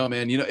 No,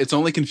 man, it's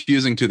only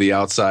confusing to the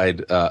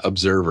outside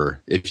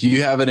observer. If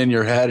you have it in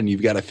your head and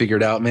you've got to figure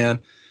it out, man,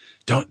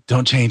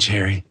 don't change,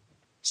 Harry.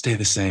 Stay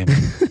the same.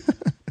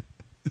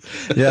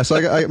 Yeah, so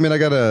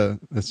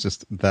it's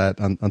just that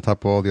on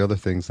top of all the other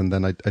things. And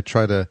then I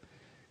try to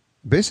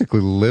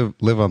basically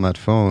live on that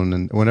phone.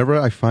 And whenever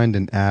I find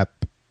an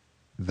app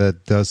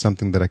that does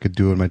something that I could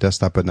do on my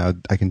desktop, but now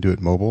I can do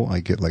it mobile, I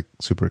get like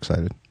super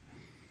excited.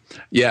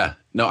 Yeah,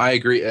 no, I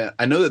agree.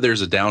 I know that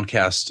there's a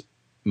Downcast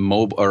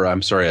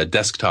a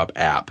desktop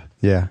app.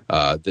 Yeah.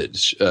 That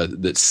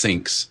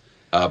syncs,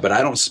 but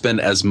I don't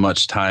spend as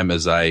much time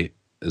as I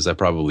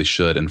probably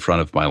should in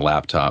front of my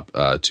laptop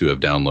to have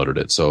downloaded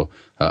it. So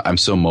I'm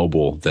so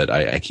mobile that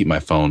I keep my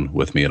phone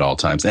with me at all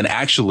times. And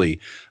actually,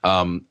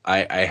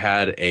 I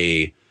had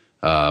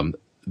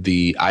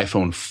the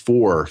iPhone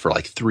 4 for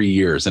like 3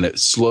 years, and it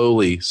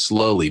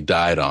slowly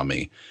died on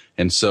me.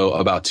 And so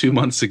about 2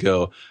 months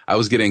ago, I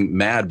was getting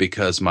mad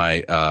because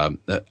my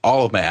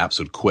all of my apps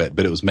would quit,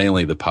 but it was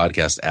mainly the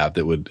podcast app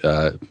that would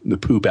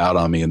poop out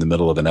on me in the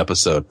middle of an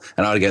episode.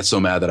 And I would get so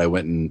mad that I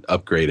went and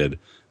upgraded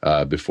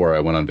before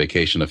I went on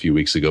vacation a few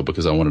weeks ago,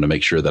 because I wanted to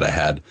make sure that I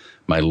had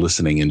my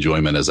listening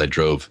enjoyment as I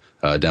drove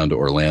down to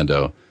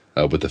Orlando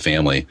with the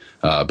family.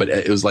 But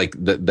it was like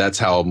that's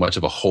how much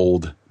of a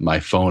hold my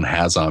phone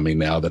has on me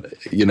now, that,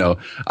 you know,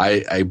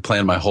 I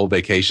planned my whole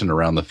vacation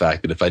around the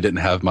fact that if I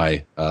didn't have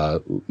my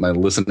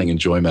listening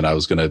enjoyment, I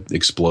was going to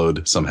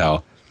explode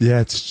somehow.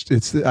 Yeah,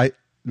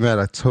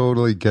 I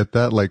totally get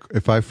that. Like,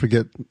 if I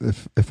forget,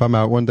 if I'm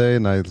out one day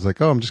and I was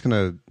like, oh, I'm just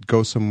gonna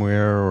go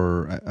somewhere,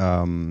 or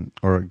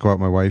go out with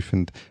my wife,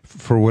 and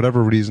for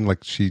whatever reason,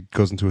 like, she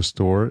goes into a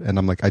store and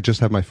I'm like, I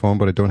just have my phone,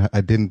 but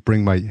I didn't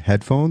bring my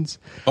headphones.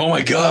 Oh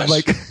my gosh!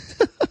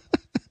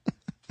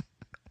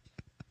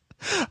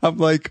 I'm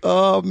like,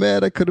 oh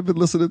man, I could have been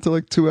listening to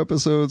like 2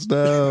 episodes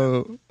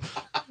now.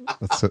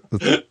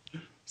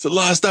 It's a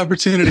lost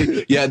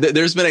opportunity. Yeah,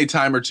 there's been a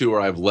time or two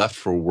where I've left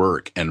for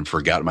work and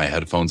forgot my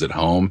headphones at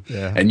home.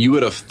 Yeah. And you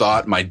would have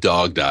thought my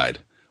dog died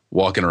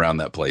walking around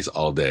that place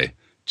all day,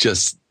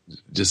 just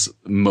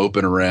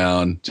moping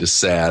around, just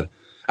sad.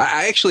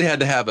 I actually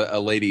had to have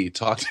a lady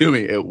talk to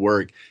me at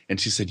work, and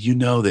she said, you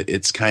know, that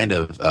it's kind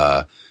of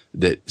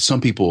that some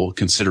people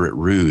consider it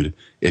rude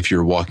if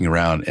you're walking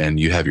around and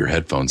you have your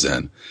headphones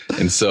in.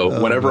 And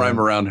so whenever I'm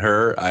around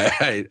her,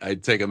 I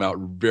take them out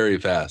very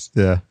fast.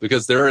 Yeah.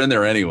 Because they're in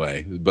there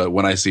anyway. But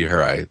when I see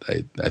her, I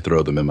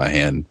throw them in my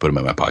hand, put them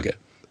in my pocket.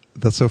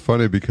 That's so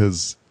funny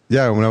because,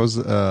 yeah, when I was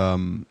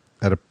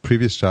at a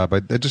previous job,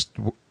 I just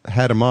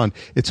had them on.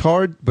 It's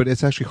hard, but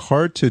it's actually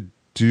hard to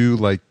do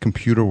like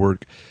computer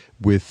work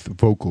with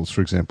vocals,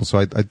 for example. So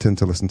I tend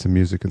to listen to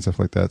music and stuff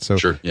like that. So,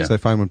 sure, yeah. So I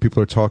find when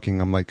people are talking,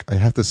 I'm like, I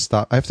have to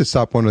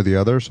stop one or the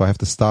other. So I have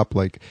to stop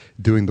like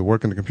doing the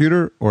work on the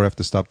computer, or I have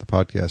to stop the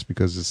podcast,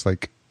 because it's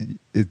like,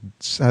 it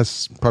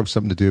has probably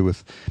something to do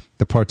with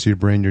the parts of your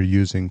brain you're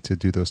using to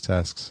do those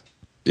tasks.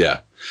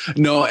 Yeah.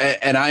 No,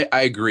 and I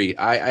agree.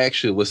 I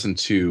actually listen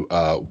to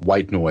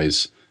white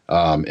noise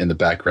in the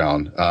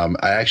background.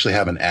 I actually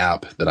have an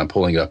app that I'm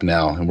pulling up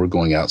now, and we're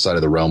going outside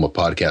of the realm of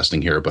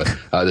podcasting here, but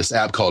this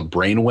app called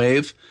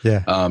Brainwave. Yeah.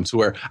 To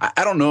where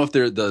I don't know if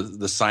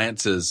the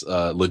science is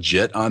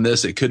legit on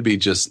this. It could be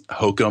just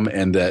hokum,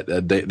 and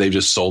that they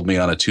just sold me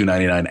on a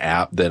 $2.99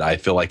 app that I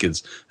feel like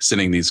is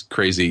sending these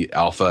crazy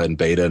alpha and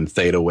beta and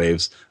theta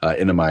waves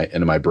into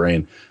my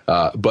brain.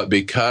 But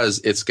because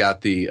it's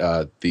got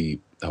the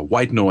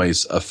white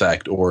noise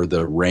effect, or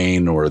the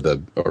rain, or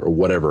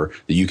whatever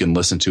that you can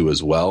listen to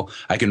as well,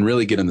 I can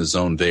really get in the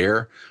zone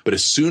there. But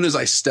as soon as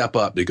I step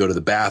up to go to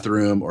the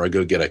bathroom, or I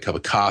go get a cup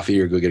of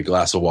coffee, or go get a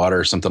glass of water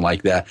or something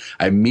like that,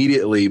 I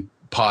immediately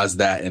pause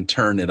that and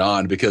turn it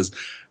on, because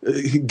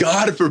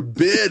God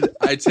forbid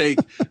I take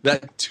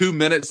that 2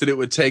 minutes that it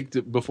would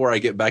take before I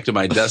get back to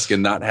my desk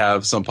and not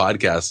have some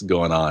podcast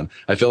going on.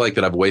 I feel like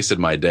that I've wasted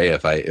my day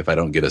if I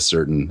don't get a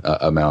certain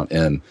amount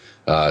in.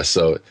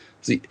 So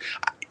see.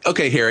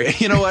 Okay, Harry,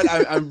 you know what?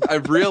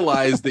 I've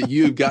realized that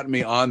you've gotten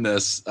me on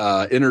this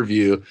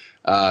interview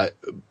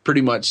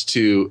pretty much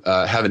to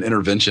have an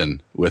intervention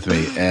with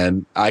me,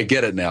 and I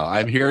get it now.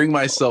 I'm hearing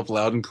myself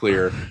loud and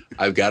clear.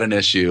 I've got an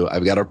issue.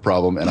 I've got a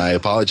problem, and I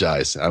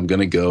apologize. I'm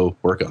going to go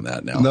work on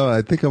that now. No,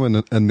 I think I'm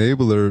an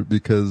enabler,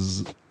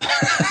 because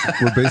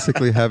we're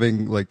basically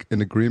having like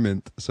an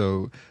agreement.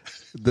 So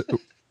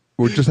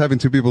we're just having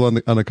 2 people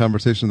on a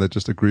conversation that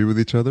just agree with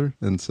each other,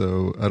 and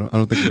so I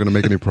don't think we're going to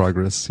make any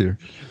progress here.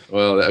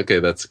 Well, okay,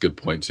 that's a good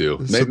point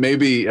too.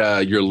 Maybe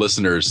your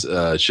listeners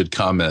should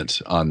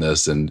comment on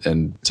this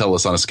and tell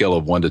us on a scale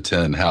of 1 to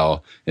 10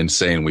 how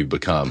insane we've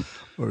become,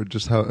 or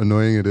just how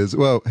annoying it is.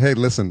 Well, hey,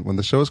 listen, when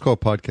the show is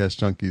called Podcast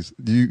Junkies,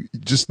 you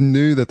just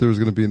knew that there was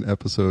going to be an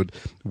episode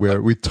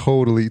where we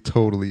totally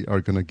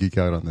are going to geek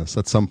out on this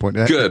at some point.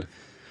 Good.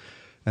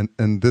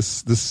 And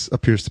this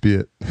appears to be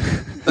it.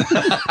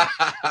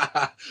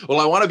 Well,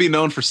 I want to be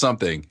known for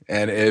something.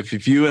 And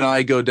if you and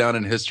I go down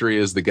in history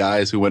as the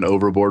guys who went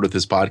overboard with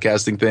this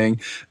podcasting thing,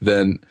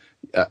 then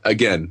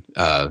again,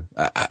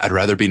 I'd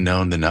rather be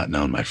known than not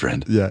known, my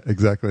friend. Yeah,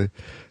 exactly.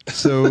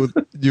 So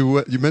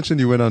you mentioned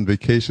you went on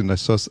vacation. I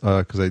saw,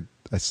 because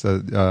I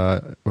said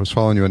I was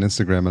following you on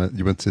Instagram, and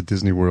you went to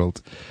Disney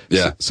World.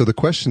 Yeah. So the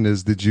question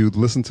is, did you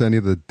listen to any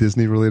of the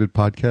Disney related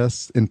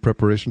podcasts in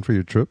preparation for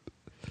your trip?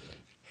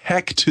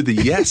 Heck to the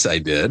yes, I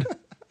did.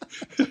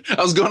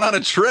 I was going on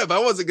a trip. I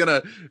wasn't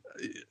going to,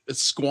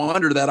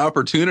 squander that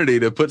opportunity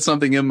to put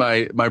something in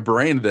my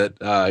brain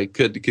that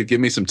could give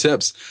me some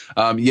tips.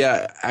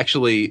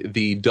 Actually,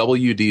 the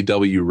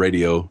WDW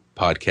Radio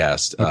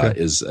podcast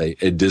is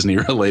a Disney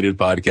related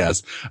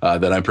podcast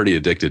that I'm pretty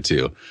addicted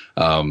to.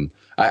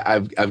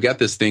 I've got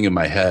this thing in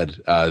my head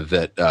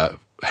that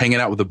hanging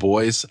out with the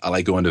boys, I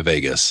like going to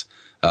Vegas.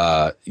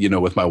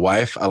 With my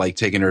wife, I like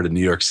taking her to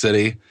New York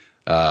City.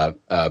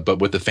 But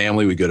with the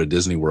family, we go to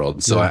Disney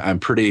World. So I'm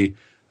pretty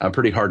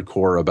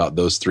hardcore about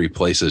those three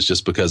places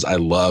just because I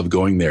love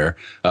going there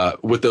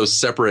with those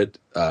separate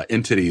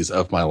entities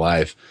of my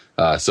life.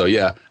 I'm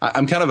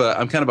kind of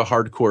a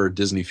hardcore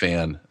Disney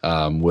fan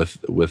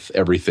with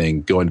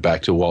everything going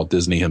back to Walt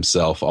Disney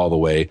himself all the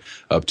way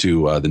up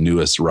to the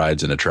newest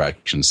rides and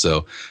attractions.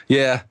 So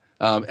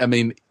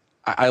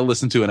I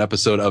listened to an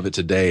episode of it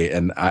today,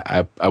 and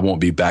I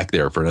won't be back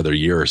there for another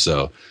year or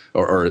so,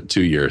 or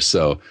 2 years.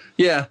 So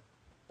yeah.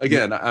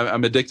 Again,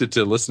 I'm addicted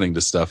to listening to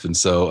stuff, and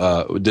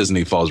so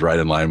Disney falls right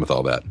in line with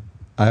all that.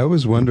 I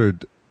always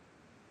wondered,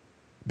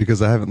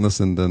 because I haven't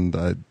listened, and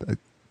the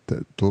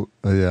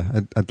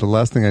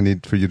last thing I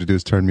need for you to do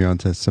is turn me on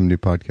to some new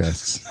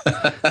podcasts.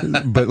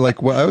 But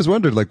I always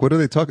wondered, what do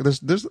they talk?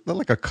 There's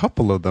like a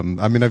couple of them.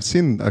 I mean, I've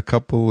seen a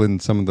couple in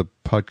some of the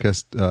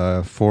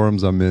podcast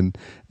forums I'm in,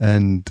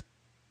 and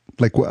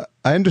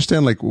I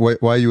understand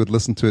why you would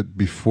listen to it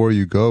before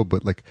you go,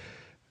 but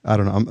I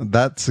don't know.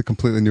 That's a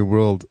completely new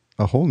world.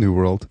 A whole new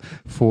world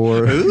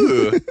for.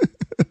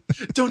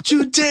 Don't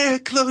you dare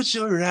close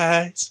your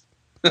eyes.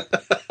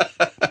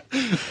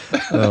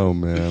 Oh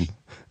man,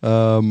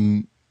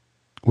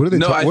 what do they?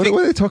 What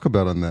do they talk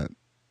about on that?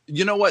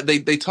 You know what,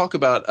 they talk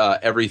about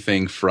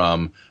everything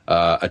from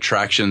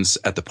attractions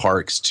at the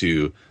parks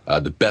to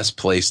the best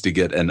place to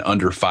get an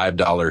under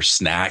 $5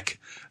 snack.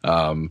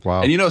 Wow.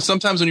 And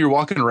sometimes when you're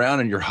walking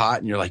around and you're hot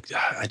and you're like,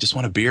 I just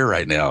want a beer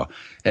right now.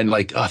 And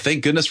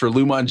thank goodness for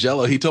Lou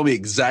Mongello. He told me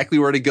exactly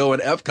where to go in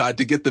Epcot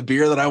to get the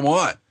beer that I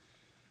want.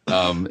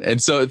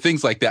 And so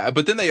things like that.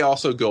 But then they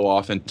also go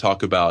off and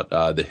talk about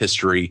the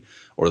history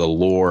or the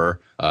lore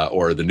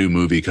or the new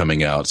movie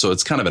coming out. So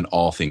it's kind of an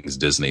all things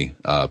Disney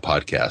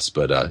podcast.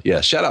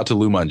 But shout out to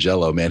Lou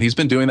Mongello, man. He's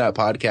been doing that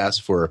podcast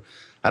for,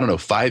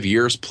 5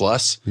 years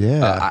plus.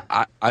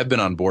 Yeah. I've been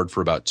on board for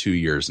about 2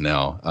 years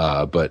now.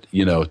 But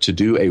to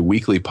do a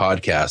weekly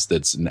podcast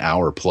that's an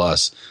hour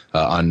plus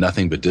on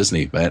nothing but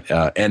Disney, man,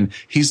 and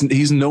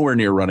he's nowhere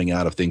near running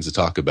out of things to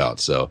talk about.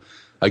 So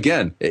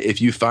again,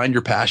 if you find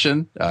your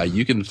passion,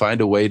 you can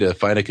find a way to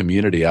find a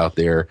community out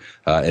there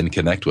and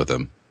connect with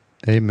them.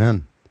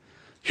 Amen.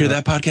 Hear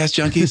that, podcast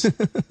junkies?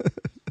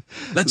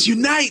 Let's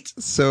unite.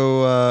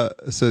 So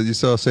you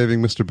saw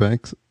Saving Mr.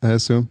 Banks, I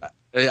assume?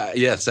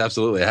 Yes,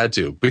 absolutely. I had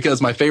to,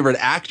 because my favorite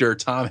actor,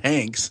 Tom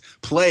Hanks,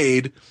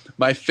 played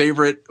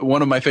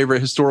one of my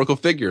favorite historical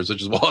figures, which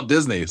is Walt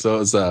Disney. So it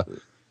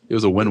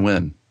was a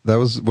win-win. That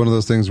was one of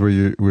those things where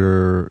we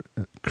were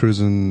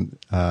cruising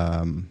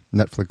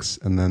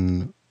Netflix, and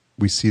then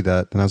we see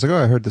that, and I was like,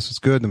 I heard this was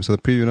good. And we saw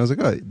the preview, and I was like,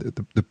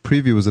 the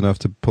preview was enough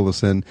to pull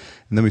us in.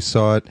 And then we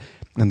saw it,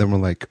 and then we're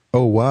like,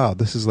 oh wow,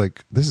 this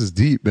is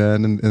deep,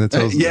 man. And it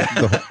tells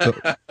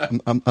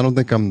I don't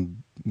think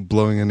I'm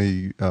blowing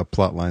any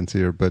plot lines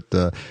here, but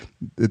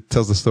it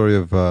tells the story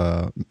of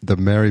the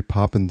Mary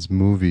Poppins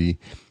movie,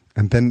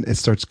 and then it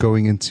starts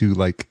going into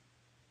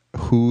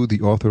who the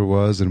author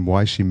was and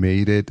why she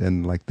made it,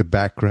 and the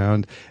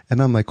background.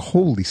 And I'm like,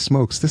 holy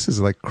smokes, this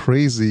is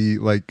crazy,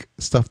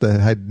 stuff that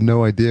I had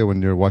no idea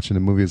when you're watching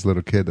a movie as a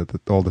little kid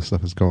that all this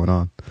stuff is going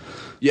on.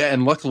 Yeah,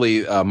 and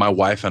luckily my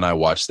wife and I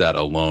watched that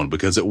alone,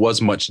 because it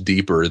was much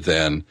deeper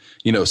than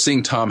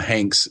seeing Tom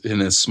Hanks in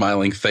his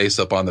smiling face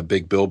up on the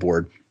big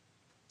billboard.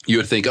 You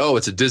would think,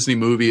 it's a Disney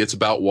movie. It's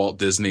about Walt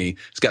Disney.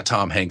 It's got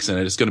Tom Hanks in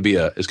it. It's going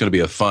to be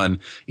a fun,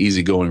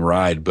 easygoing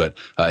ride. But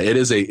it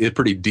is a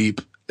pretty deep,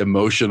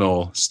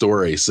 emotional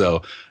story.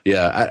 So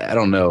yeah, I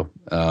don't know.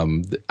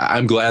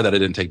 I'm glad that I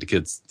didn't take the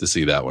kids to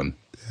see that one.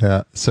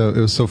 Yeah. So it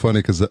was so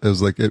funny because it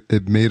was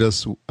it made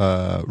us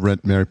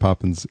rent Mary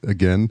Poppins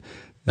again.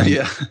 And,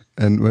 yeah.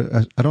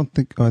 And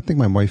I think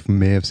my wife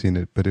may have seen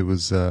it, but it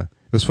was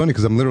funny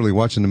because I'm literally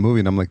watching the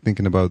movie and I'm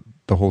thinking about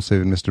the whole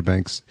Saving Mr.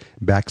 Banks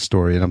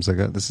backstory, and I'm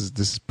like,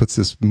 this puts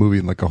this movie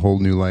in a whole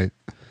new light.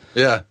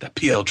 Yeah, that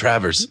P.L.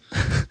 Travers.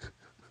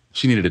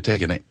 She needed to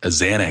take a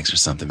Xanax or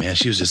something, man.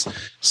 She was just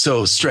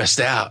so stressed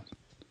out.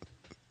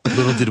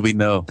 Little did we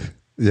know.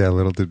 Yeah,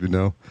 little did we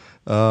know.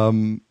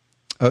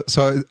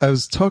 So I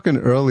was talking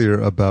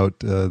earlier about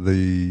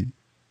the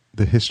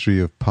history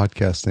of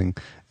podcasting,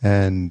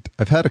 and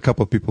I've had a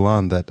couple of people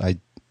on that I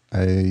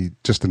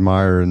just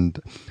admire and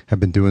have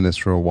been doing this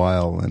for a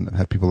while, and I've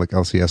had people like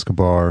Elsie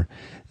Escobar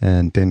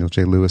and Daniel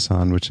J. Lewis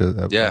on, which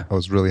I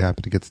was really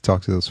happy to get to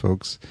talk to those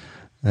folks.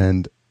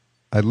 And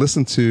I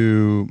listened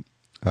to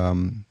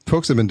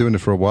folks that have been doing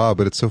it for a while,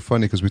 but it's so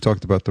funny because we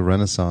talked about the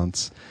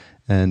Renaissance,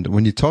 and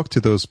when you talk to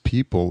those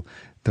people,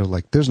 they're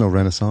like, there's no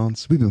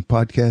Renaissance. We've been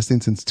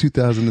podcasting since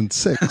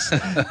 2006.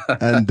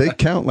 And they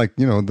count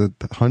the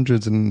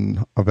hundreds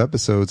of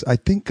episodes. I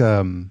think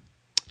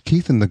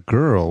Keith and the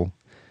Girl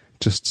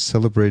just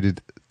celebrated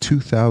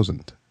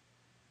 2000.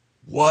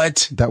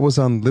 What? That was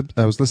on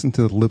I was listening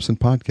to the Libsyn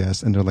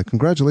podcast, and they're like,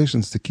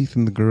 "Congratulations to Keith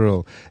and the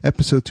Girl,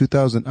 episode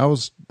 2000." I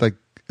was like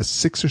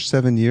 6 or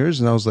 7 years,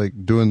 and I was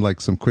like doing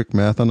like some quick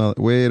math on it.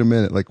 Wait a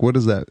minute, like what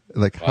is that?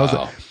 Like how's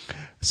that?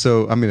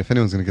 So I mean, if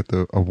anyone's going to get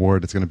the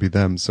award, it's going to be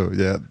them. So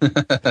yeah,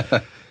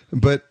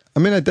 but I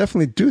mean, I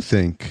definitely do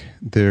think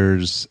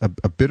there's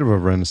a bit of a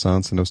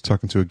renaissance. And I was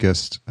talking to a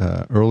guest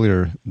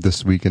earlier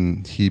this week,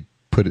 and he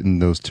put it in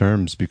those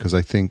terms because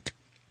I think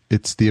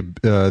it's the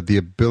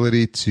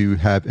ability to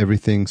have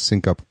everything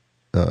sync up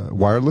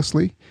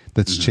wirelessly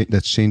that's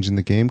changing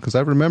the game. Because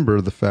I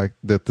remember the fact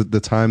that the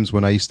times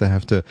when I used to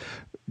have to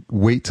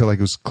wait till like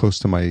it was close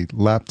to my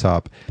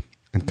laptop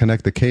and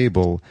connect the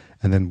cable,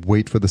 and then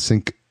wait for the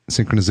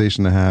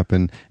synchronization to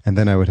happen, and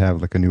then I would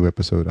have like a new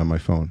episode on my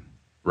phone.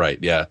 Right.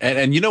 Yeah.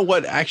 And you know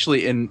what?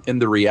 Actually, in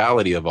the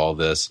reality of all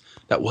this,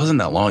 that wasn't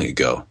that long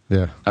ago.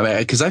 Yeah. I mean,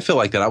 because I feel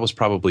like that I was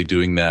probably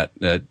doing that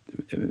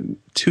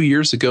 2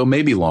 years ago,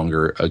 maybe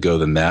longer ago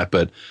than that.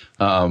 But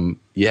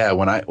yeah,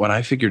 when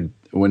I figured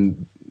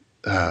when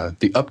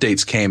the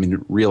updates came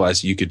and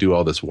realized you could do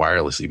all this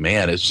wirelessly,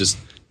 man, it's just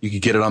you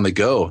could get it on the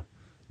go.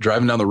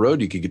 Driving down the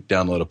road, you could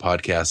download a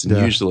podcast, and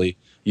usually.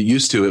 You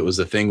used to, it was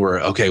a thing where,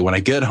 okay, when I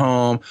get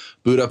home,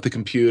 boot up the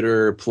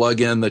computer,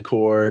 plug in the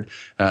cord,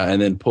 and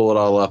then pull it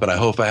all up. And I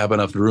hope I have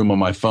enough room on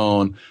my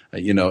phone,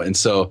 And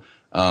so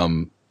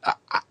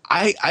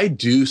I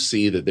do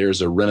see that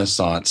there's a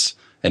renaissance.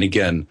 And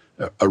again,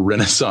 a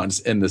renaissance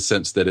in the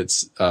sense that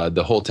it's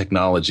the whole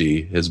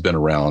technology has been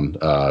around,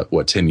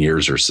 10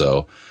 years or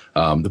so.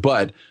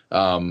 But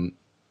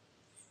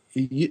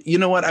you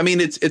know what? I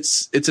mean,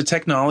 it's a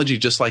technology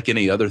just like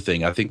any other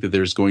thing. I think that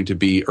there's going to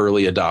be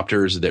early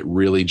adopters that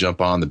really jump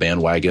on the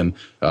bandwagon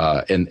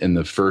in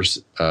the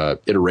first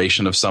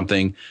iteration of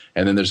something,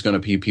 and then there's going to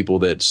be people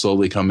that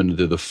slowly come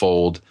into the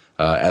fold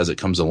as it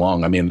comes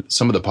along. I mean,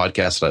 some of the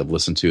podcasts that I've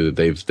listened to,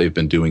 they've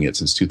been doing it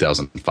since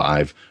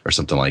 2005 or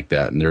something like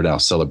that, and they're now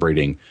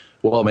celebrating.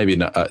 Well, maybe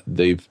not,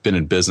 they've been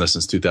in business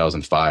since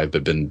 2005,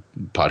 but been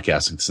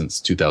podcasting since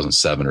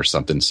 2007 or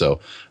something. So,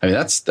 I mean,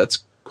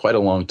 that's quite a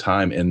long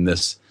time in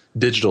this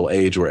digital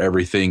age where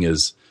everything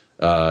is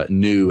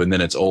new and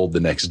then it's old the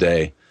next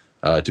day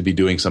to be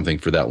doing something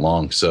for that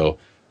long. So,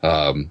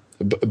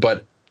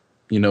 but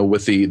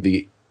with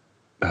the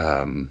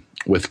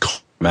with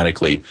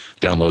automatically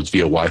downloads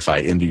via Wi-Fi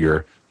into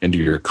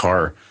your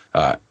car,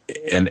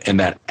 and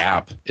that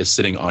app is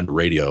sitting on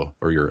radio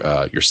or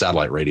your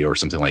satellite radio or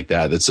something like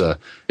that. It's a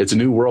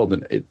new world,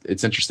 and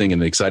it's interesting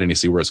and exciting to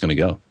see where it's going to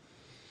go.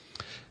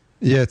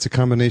 Yeah, it's a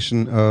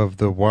combination of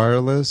the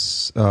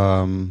wireless.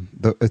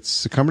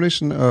 It's a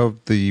combination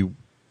of the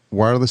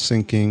wireless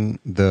syncing,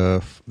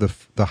 the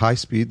high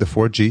speed, the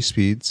 4G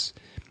speeds,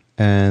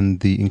 and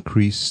the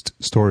increased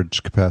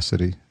storage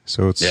capacity.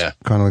 So it's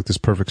kind of like this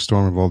perfect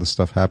storm of all this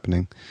stuff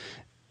happening,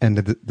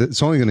 and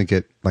it's only going to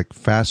get like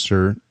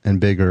faster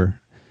and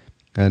bigger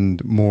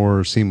and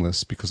more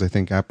seamless because I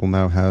think Apple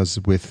now has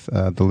with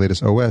the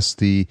latest OS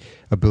the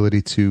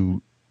ability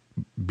to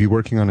be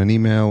working on an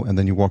email and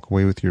then you walk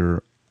away with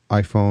your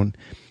iPhone,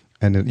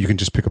 and you can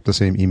just pick up the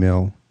same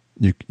email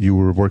you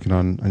were working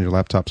on your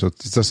laptop. So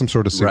it's some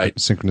sort of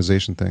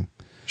synchronization thing.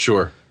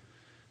 Sure.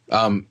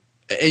 And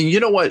you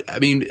know what? I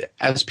mean,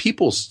 as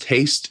people's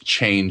taste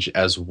change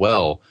as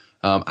well,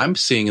 I'm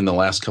seeing in the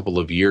last couple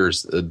of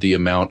years the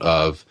amount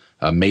of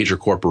major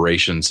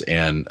corporations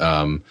and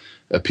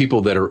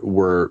people that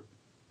were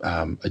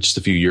just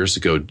a few years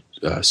ago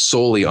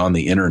solely on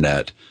the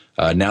internet.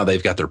 Now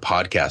they've got their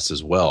podcasts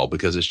as well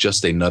because it's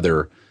just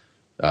another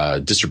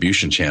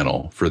distribution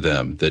channel for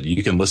them that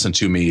you can listen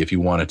to me if you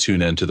want to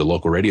tune into the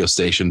local radio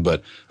station,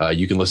 but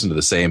you can listen to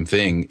the same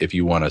thing if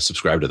you want to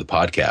subscribe to the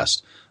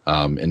podcast.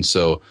 And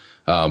so,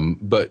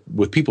 but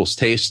with people's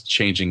taste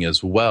changing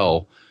as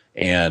well,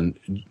 and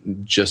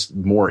just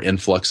more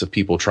influx of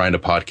people trying to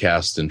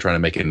podcast and trying to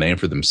make a name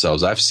for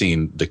themselves, I've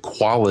seen the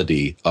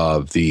quality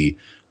of the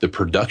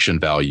production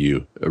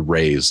value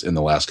raise in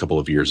the last couple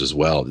of years as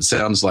well. It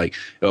sounds like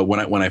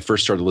when I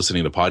first started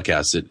listening to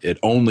podcasts, it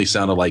only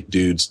sounded like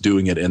dudes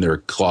doing it in their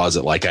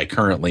closet like I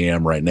currently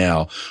am right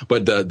now.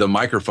 But the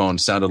microphone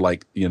sounded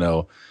like,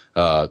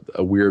 a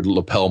weird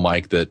lapel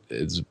mic that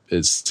is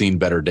seen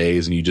better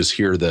days, and you just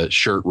hear the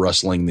shirt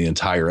rustling the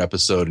entire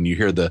episode, and you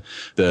hear the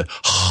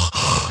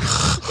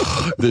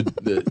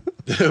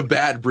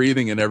bad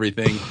breathing and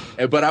everything.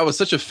 But I was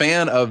such a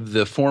fan of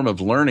the form of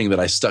learning that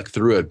I stuck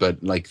through it.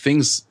 But like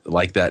things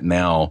like that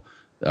now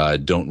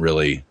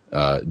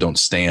don't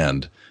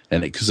stand,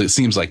 and because it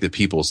seems like the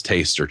people's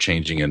tastes are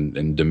changing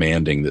and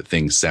demanding that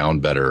things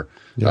sound better.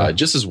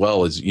 Just as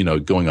well as,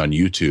 going on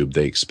YouTube,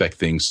 they expect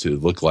things to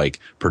look like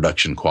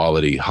production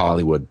quality,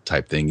 Hollywood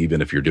type thing,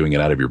 even if you're doing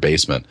it out of your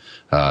basement.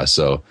 And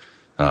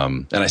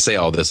I say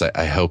all this,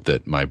 I hope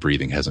that my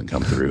breathing hasn't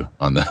come through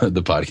on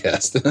the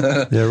podcast.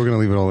 Yeah, we're going to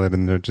leave it all that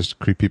in there just to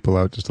creep people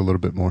out just a little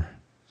bit more.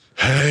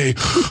 Hey,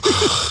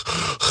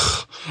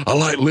 I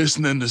like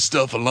listening to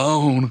stuff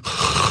alone.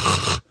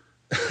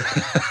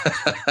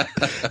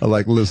 I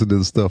like listening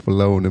to stuff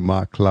alone in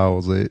my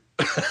closet.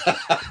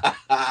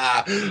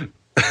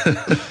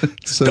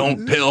 So,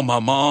 don't tell my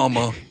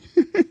mama.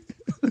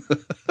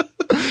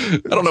 I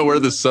don't know where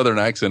this Southern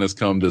accent has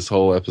come this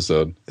whole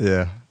episode.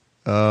 Yeah.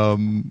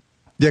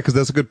 Yeah, because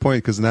that's a good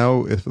point. Because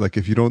now,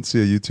 if you don't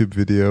see a YouTube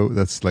video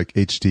that's like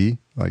HD,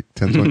 like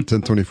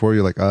 1024,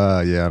 you're like,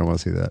 yeah, I don't want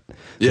to see that.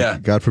 Yeah.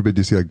 Like, God forbid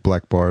you see like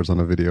black bars on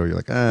a video. You're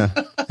like,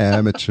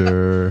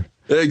 amateur.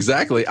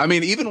 Exactly. I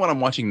mean, even when I'm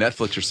watching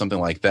Netflix or something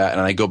like that,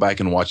 and I go back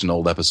and watch an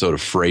old episode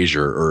of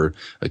Frasier or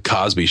a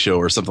Cosby Show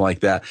or something like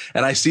that,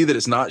 and I see that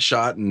it's not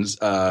shot in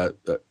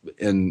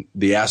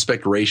the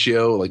aspect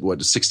ratio, like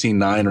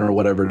 16:9 or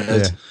whatever it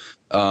is. Yeah.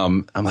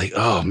 I'm like,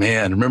 oh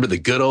man, remember the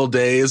good old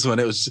days when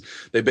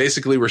they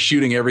basically were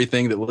shooting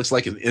everything that looks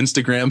like an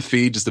Instagram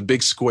feed, just a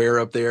big square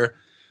up there.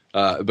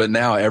 But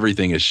now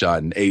everything is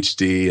shot in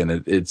HD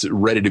and it's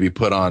ready to be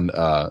put on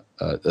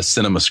a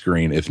cinema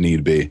screen if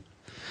need be.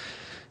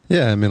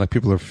 Yeah, I mean, like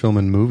people are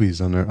filming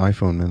movies on their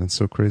iPhone, man. It's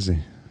so crazy.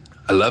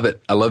 I love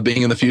it. I love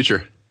being in the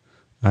future.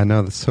 I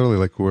know, that's totally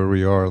like where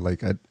we are.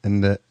 Like,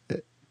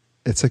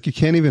 it's like you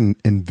can't even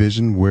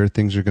envision where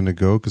things are going to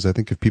go, because I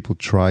think if people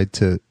tried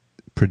to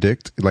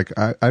predict, like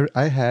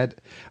I have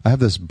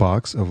this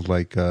box of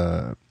like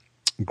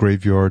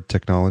graveyard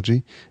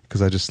technology,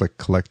 because I just like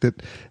collect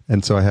it,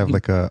 and so I have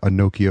like a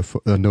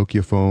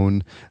Nokia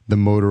phone, the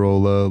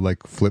Motorola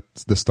like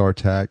flipped the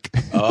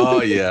StarTAC.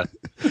 Oh yeah.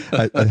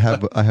 I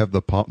have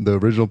the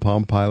original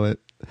Palm Pilot.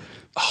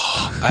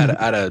 Oh, I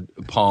had a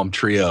Palm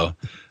Trio.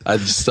 I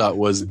just thought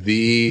was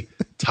the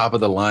top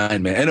of the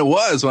line, man, and it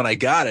was when I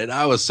got it.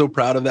 I was so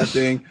proud of that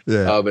thing.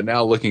 Yeah. But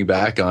now looking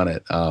back on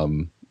it,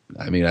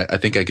 I mean, I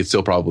think I could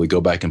still probably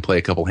go back and play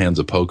a couple hands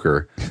of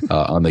poker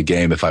on the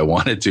game if I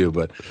wanted to.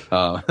 But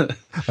I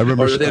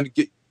remember.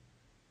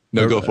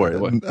 Go for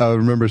it. I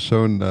remember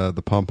showing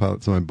the Palm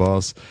Pilot to my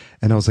boss,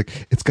 and I was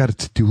like, "It's got a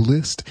to-do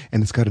list,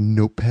 and it's got a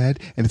notepad,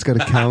 and it's got a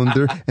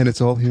calendar, and it's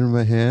all here in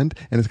my hand,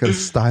 and it's got a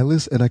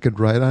stylus, and I could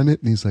write on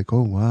it." And he's like,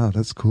 "Oh wow,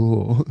 that's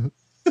cool."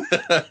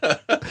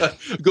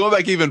 Going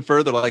back even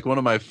further, like one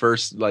of my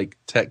first like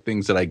tech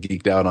things that I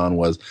geeked out on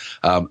was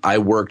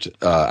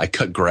I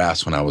cut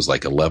grass when I was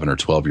like 11 or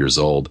 12 years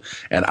old,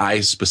 and I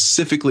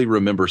specifically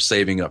remember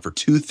saving up for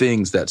two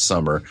things that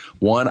summer.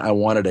 One, I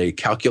wanted a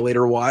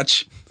calculator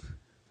watch.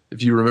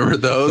 If you remember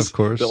those, of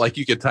course, that like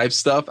you could type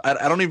stuff. I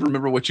don't even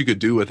remember what you could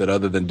do with it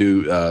other than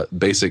do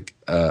basic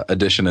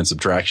addition and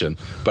subtraction.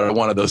 But I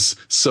wanted those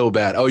so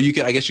bad. Oh,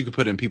 I guess you could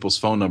put in people's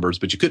phone numbers,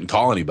 but you couldn't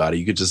call anybody.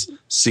 You could just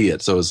see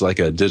it. So it was like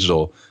a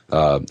digital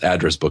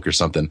address book or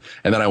something.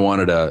 And then I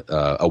wanted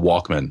a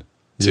Walkman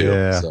too.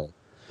 Yeah.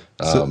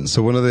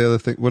 So one of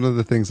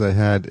the things I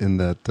had in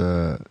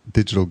that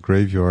digital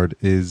graveyard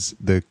is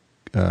the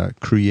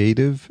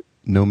Creative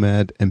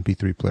Nomad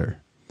MP3 player.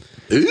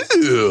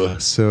 Ooh.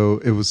 So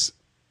it was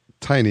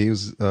tiny. It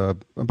was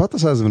about the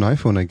size of an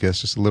iPhone, I guess,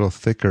 just a little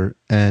thicker.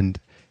 And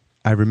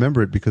I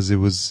remember it because it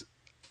was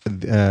you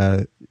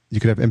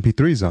could have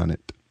MP3s on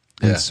it.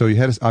 And so you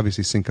had to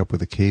obviously sync up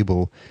with a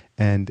cable.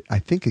 And I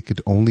think it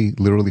could only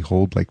literally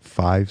hold like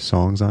 5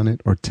 songs on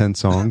it or 10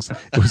 songs.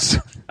 It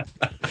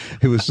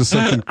was just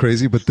something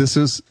crazy. But this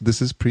is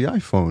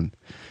pre-iPhone,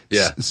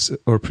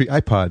 or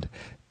pre-iPod,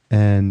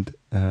 and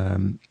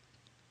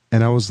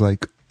I was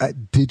like,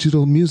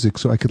 digital music.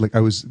 So I could I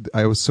was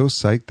so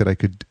psyched that I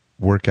could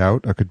work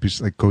out. I could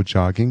just like go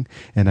jogging,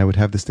 and I would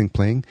have this thing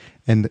playing.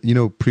 And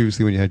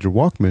previously when you had your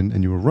Walkman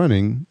and you were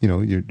running,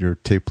 your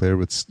tape player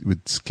would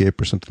skip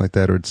or something like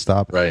that, or it'd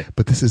stop. Right.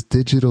 But this is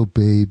digital,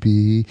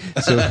 baby.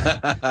 So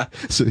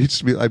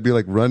I'd be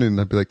like running, and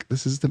I'd be like,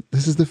 this is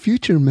the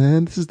future,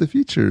 man. This is the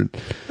future.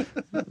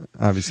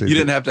 Obviously, you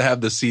didn't have to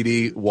have the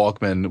CD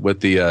Walkman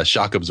with the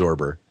shock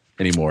absorber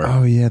anymore.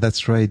 Oh yeah,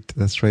 that's right.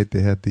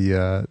 They had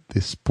the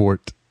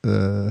Sport.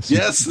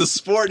 Yes, the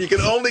Sport. You can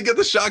only get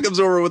the shock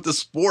absorber with the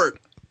Sport.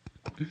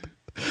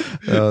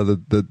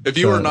 If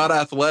you were not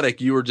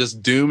athletic, you were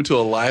just doomed to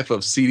a life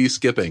of CD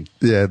skipping.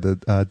 Yeah, the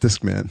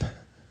Discman.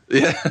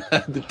 Yeah,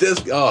 the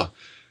disc. Oh,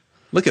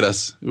 look at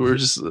us. We're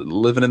just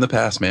living in the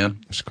past, man.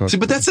 See,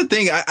 but that's the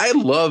thing. I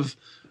love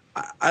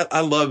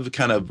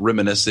kind of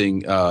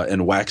reminiscing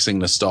and waxing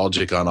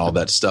nostalgic on all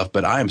that stuff,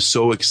 but I am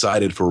so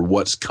excited for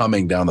what's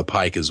coming down the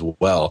pike as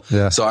well.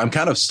 Yeah. So I'm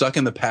kind of stuck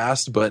in the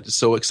past, but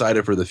so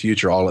excited for the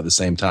future all at the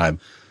same time.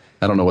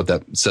 I don't know what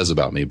that says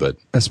about me, but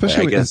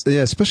especially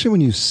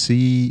when you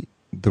see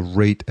the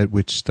rate at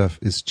which stuff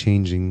is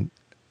changing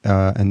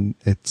and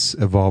it's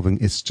evolving.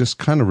 It's just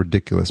kind of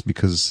ridiculous,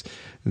 because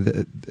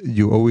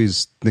you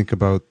always think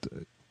about,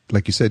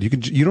 like you said,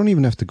 you don't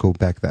even have to go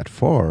back that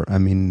far. I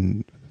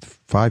mean,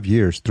 5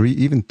 years, 3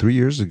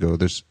 years ago,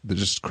 there's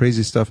just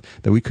crazy stuff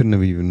that we couldn't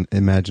have even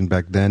imagined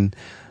back then.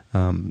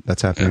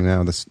 That's happening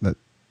now. That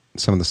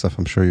some of the stuff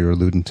I'm sure you're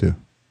alluding to.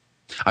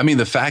 I mean,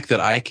 the fact that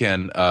I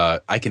can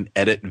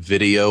edit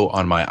video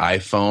on my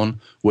iPhone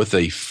with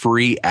a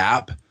free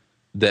app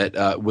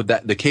with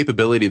the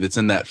capability that's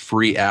in that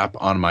free app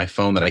on my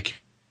phone that I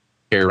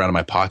carry around in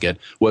my pocket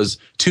was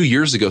 2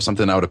 years ago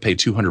something I would have paid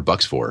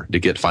 $200 for to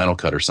get Final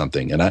Cut or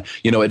something. And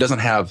it doesn't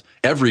have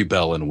every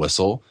bell and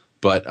whistle,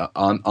 but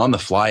on the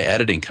fly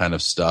editing kind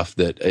of stuff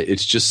that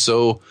it's just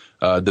so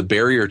the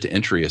barrier to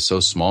entry is so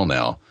small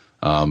now.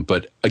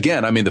 But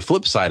again, I mean, the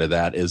flip side of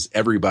that is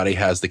everybody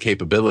has the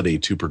capability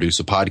to produce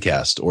a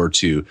podcast or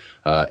to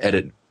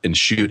edit and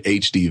shoot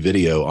HD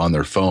video on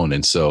their phone.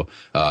 And so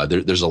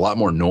there's a lot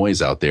more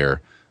noise out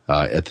there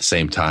at the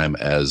same time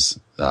as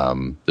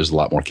there's a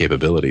lot more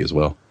capability as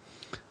well.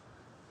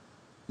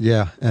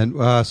 Yeah.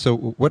 And so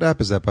what app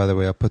is that, by the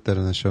way? I'll put that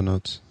in the show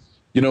notes.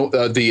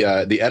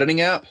 The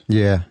editing app?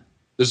 Yeah.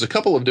 There's a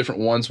couple of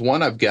different ones.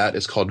 One I've got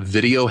is called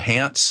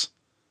VideoHance.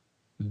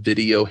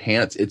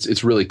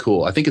 It's really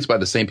cool. I think it's by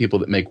the same people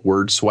that make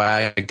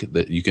WordSwag,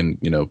 that you can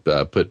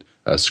put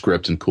a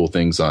script and cool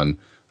things on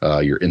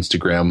your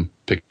Instagram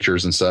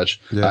pictures and such.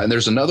 Yeah. And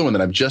there's another one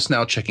that I'm just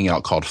now checking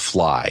out called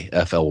Fly,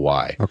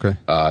 Fly. Okay.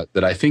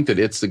 That I think that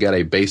it's got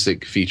a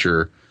basic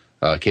feature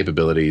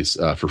capabilities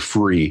for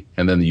free,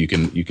 and then you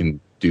can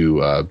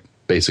do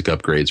basic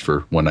upgrades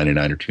for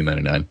 $1.99 or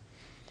 $2.99.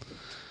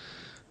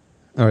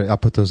 All right, I'll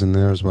put those in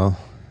there as well.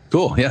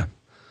 Cool. Yeah.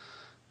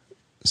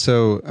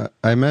 So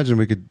I imagine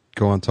we could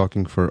go on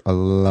talking for a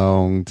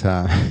long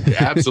time.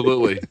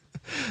 Absolutely.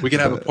 We can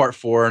have a part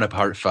 4 and a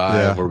part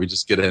 5 where we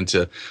just get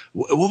into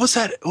what was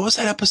that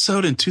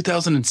episode in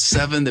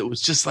 2007 that was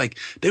just like,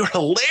 they were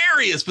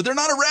hilarious, but they're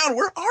not around.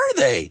 Where are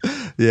they?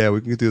 Yeah,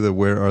 we can do the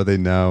Where Are They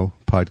Now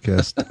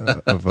podcast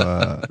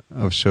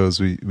of shows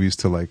we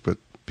used to like, but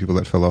people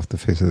that fell off the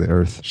face of the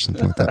earth or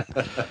something like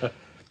that.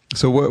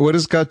 So what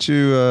has got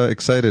you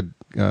excited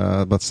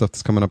about stuff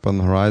that's coming up on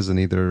the horizon,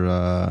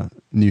 either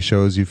new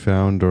shows you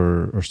found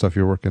or stuff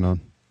you're working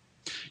on?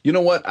 You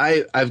know what?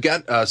 I've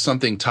got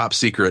something top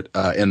secret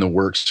in the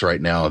works right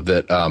now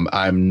that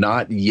I'm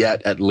not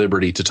yet at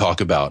liberty to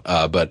talk about,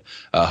 but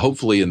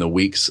hopefully in the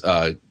weeks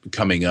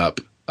coming up.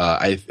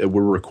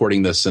 We're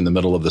recording this in the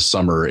middle of the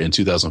summer in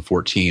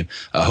 2014.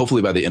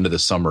 Hopefully by the end of the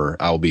summer,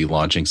 I'll be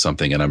launching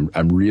something, and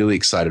I'm really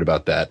excited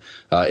about that.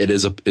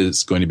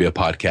 It's going to be a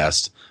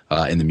podcast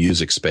in the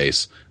music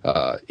space,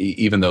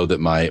 even though that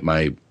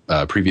my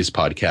previous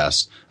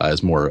podcast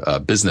is more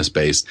business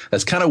based.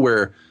 That's kind of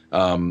where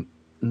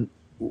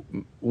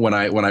when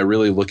I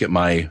really look at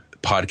my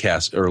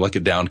podcast or look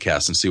at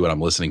Downcast and see what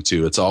I'm listening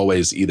to, it's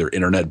always either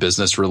internet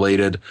business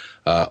related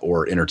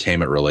or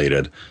entertainment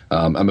related.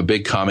 I'm a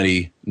big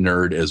comedy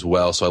nerd as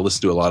well, so I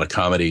listen to a lot of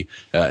comedy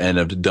and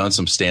have done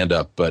some stand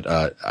up, but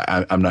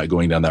I'm not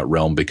going down that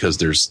realm because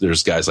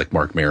there's guys like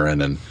Mark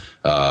Maron and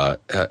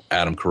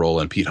Adam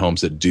Carolla and Pete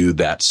Holmes that do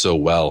that so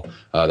well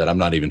that I'm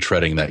not even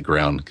treading that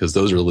ground because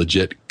those are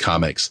legit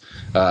comics.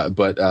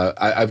 But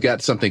I've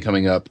got something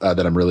coming up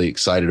that I'm really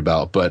excited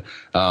about. But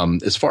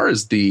as far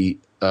as the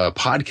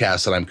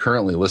podcast that I'm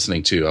currently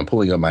listening to, I'm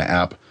pulling up my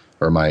app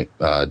or my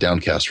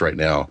Downcast right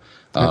now.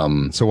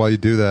 So while you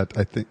do that,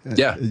 I think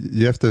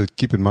you have to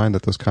keep in mind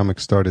that those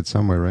comics started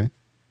somewhere, right?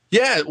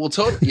 Yeah, well,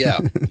 totally. Yeah,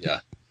 yeah.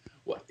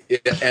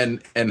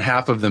 And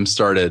half of them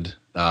started,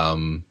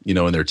 in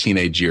their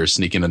teenage years,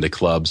 sneaking into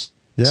clubs.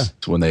 Yeah,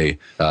 when they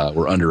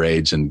were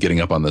underage and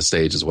getting up on the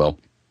stage as well.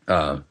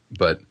 I'm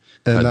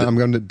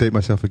going to date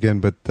myself again,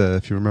 but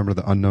if you remember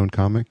the Unknown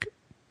Comic.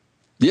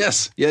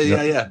 Yes.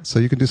 Yeah. So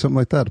you could do something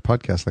like that, a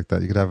podcast like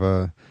that. You could have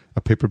a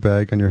paper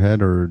bag on your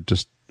head or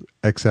just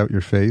X out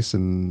your face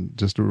and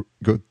just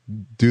go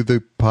do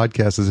the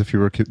podcast as if you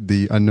were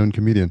the unknown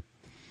comedian.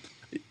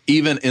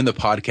 Even in the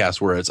podcast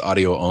where it's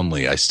audio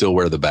only, I still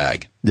wear the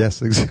bag.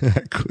 Yes,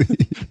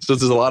 exactly. So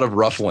there's a lot of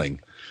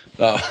ruffling.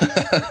 But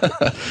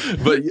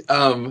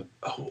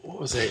what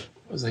was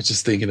I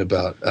just thinking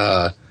about?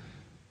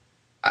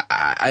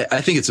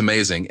 I think it's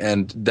amazing,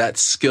 and that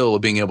skill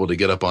of being able to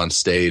get up on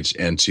stage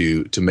and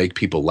to make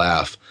people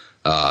laugh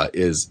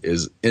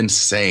is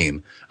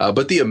insane.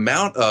 But the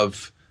amount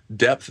of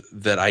depth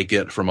that I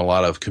get from a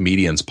lot of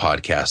comedians'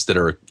 podcasts that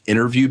are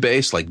interview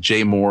based, like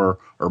Jay Moore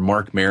or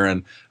Mark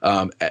Maron,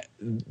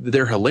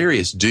 they're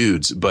hilarious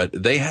dudes, but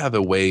they have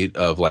a way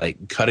of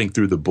like cutting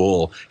through the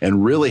bull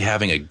and really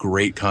having a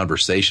great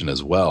conversation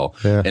as well.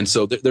 Yeah. And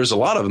so there's a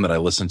lot of them that I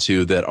listen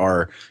to that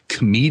are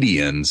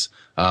comedians.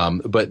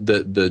 But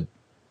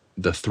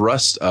the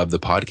thrust of the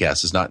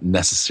podcast is not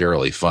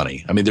necessarily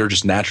funny. I mean, they're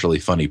just naturally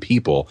funny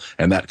people,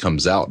 and that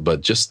comes out. But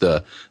just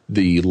the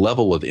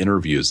level of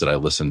interviews that I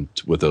listen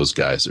to with those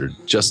guys are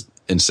just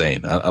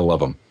insane. I love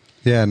them.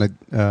 Yeah,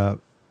 and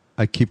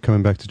I keep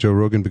coming back to Joe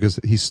Rogan because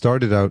he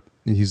started out.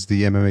 He's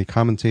the MMA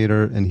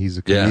commentator, and he's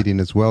a comedian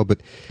as well.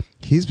 But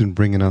he's been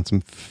bringing on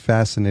some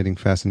fascinating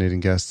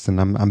guests,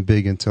 and I'm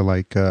big into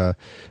like the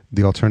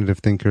alternative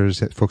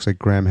thinkers, folks like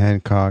Graham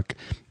Hancock.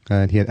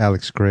 And he had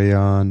Alex Gray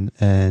on,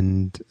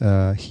 and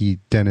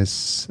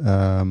Dennis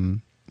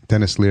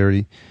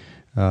Leary,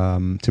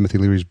 Timothy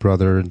Leary's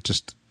brother, and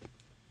just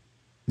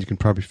you can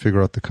probably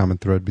figure out the common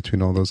thread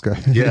between all those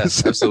guys.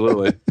 Yes,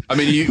 absolutely. I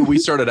mean, we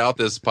started out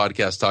this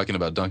podcast talking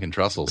about Duncan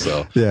Trussell,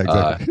 so yeah,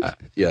 exactly.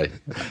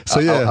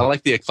 I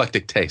like the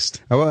eclectic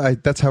taste. Well,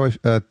 that's how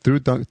I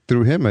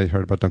through him I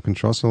heard about Duncan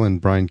Trussell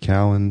and Brian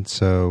Callen.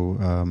 So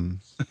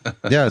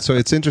so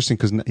it's interesting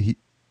because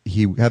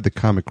he had the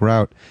comic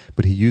route,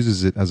 but he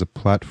uses it as a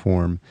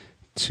platform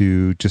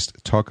to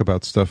just talk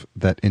about stuff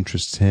that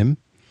interests him.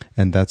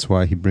 And that's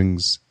why he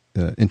brings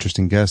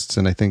interesting guests.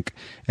 And I think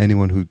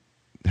anyone who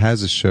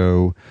has a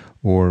show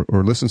or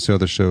listens to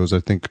other shows, I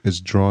think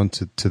is drawn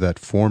to that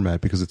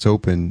format because it's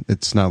open.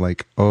 It's not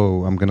like,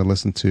 oh, I'm going to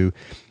listen to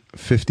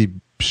 50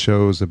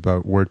 shows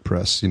about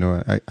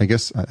WordPress. I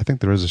guess I think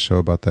there is a show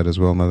about that as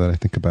well now that I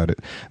think about it.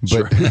 But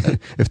sure.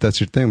 if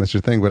that's your thing, that's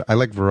your thing. But I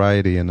like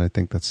variety, and I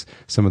think that's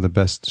some of the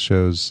best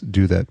shows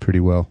do that pretty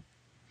well.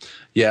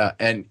 Yeah,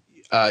 and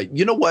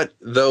you know what,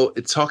 though,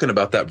 talking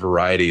about that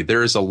variety,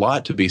 there is a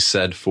lot to be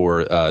said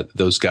for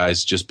those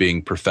guys just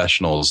being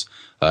professionals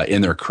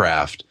in their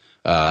craft,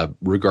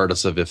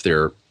 regardless of if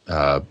they're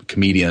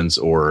comedians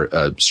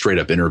or straight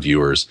up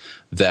interviewers,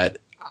 that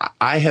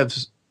I have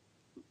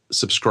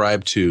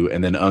subscribed to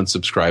and then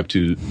unsubscribed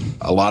to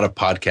a lot of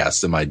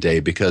podcasts in my day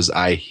because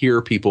I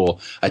hear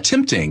people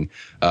attempting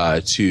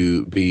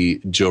to be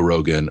Joe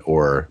Rogan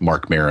or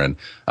Mark Maron,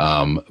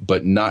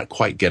 but not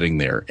quite getting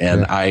there.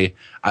 And yeah.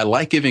 I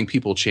like giving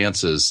people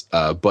chances,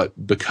 but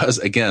because,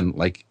 again,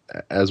 like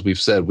as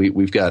we've said,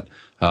 we've got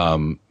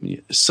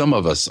some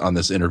of us on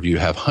this interview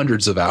have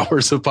hundreds of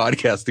hours of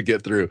podcasts to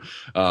get through.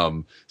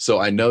 So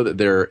I know that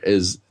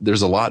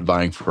there's a lot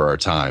vying for our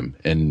time,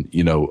 and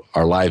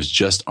our lives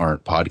just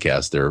aren't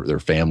podcasts. They're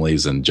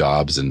families and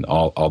jobs and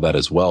all that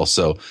as well.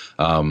 So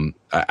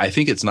I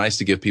think it's nice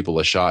to give people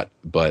a shot,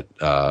 but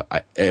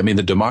I mean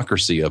the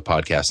democracy of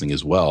podcasting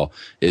as well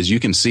is you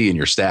can see in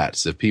your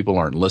stats if people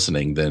aren't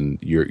listening, then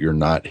you're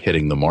not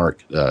hitting the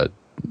mark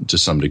to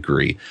some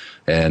degree.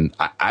 And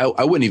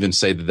I wouldn't even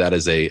say that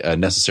is a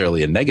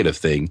necessarily a negative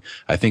thing.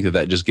 I think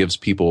that just gives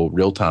people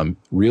real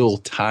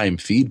time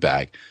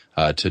feedback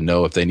to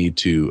know if they need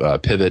to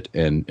pivot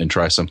and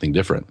try something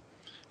different.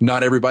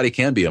 Not everybody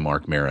can be a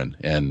Mark Maron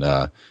and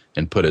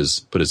put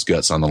his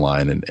guts on the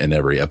line in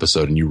every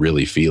episode, and you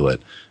really feel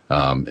it.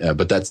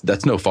 But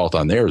that's no fault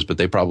on theirs. But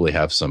they probably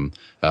have some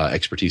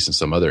expertise in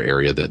some other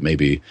area that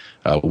maybe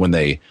when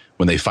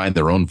they find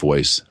their own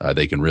voice,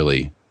 they can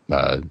really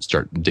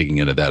start digging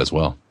into that as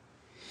well.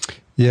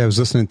 Yeah, I was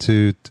listening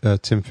to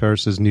Tim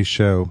Ferriss's new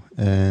show,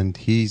 and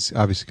he's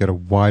obviously got a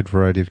wide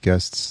variety of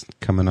guests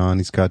coming on.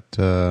 He's got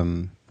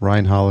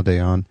Ryan Holiday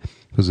on,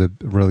 who's a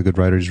really good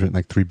writer. He's written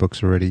like 3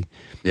 books already.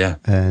 Yeah,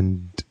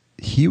 and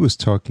he was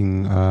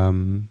talking.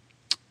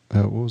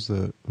 What was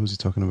he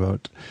talking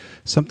about?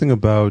 Something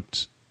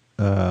about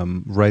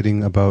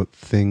writing about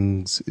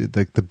things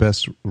like the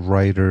best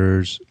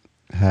writers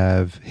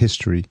have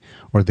history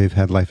or they've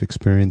had life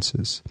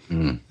experiences,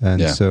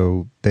 and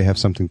so they have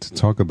something to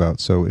talk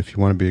about. So if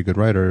you want to be a good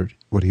writer,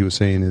 what he was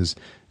saying is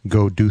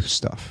go do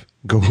stuff,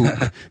 go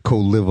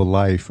live a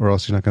life, or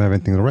else you're not going to have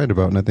anything to write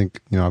about. And I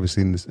think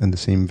obviously in the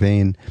same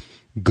vein,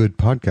 good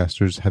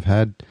podcasters have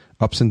had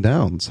ups and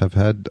downs, have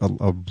had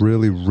a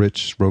really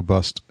rich,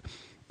 robust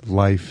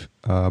life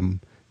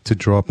to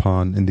draw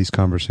upon in these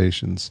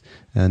conversations.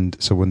 And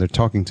so when they're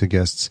talking to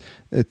guests,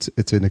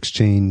 it's an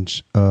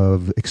exchange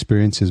of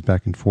experiences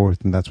back and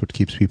forth, and that's what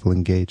keeps people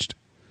engaged.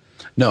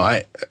 No,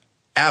 I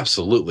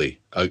absolutely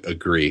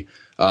agree.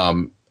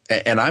 And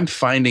I'm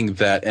finding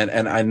that,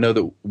 and I know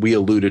that we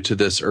alluded to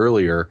this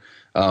earlier,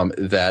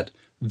 that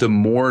the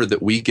more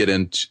that we get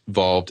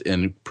involved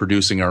in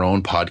producing our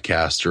own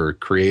podcast or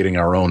creating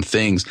our own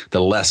things,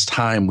 the less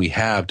time we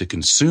have to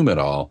consume it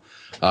all.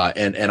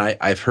 And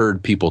I've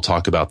heard people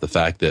talk about the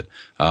fact that,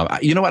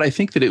 you know what, I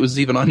think that it was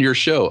even on your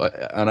show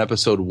on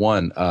episode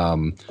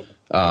 1,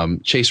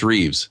 Chase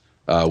Reeves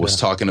was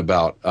talking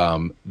about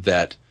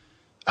that.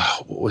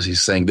 What was he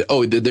saying?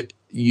 That,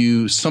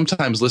 you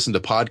sometimes listen to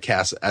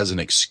podcasts as an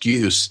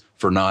excuse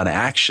for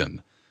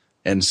non-action.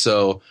 And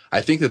so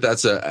I think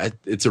that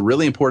it's a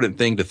really important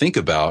thing to think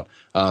about.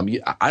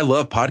 I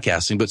love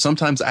podcasting, but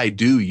sometimes I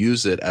do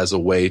use it as a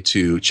way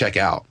to check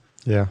out.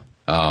 Yeah.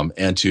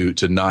 And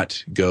to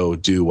not go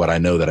do what I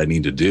know that I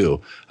need to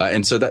do.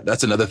 And so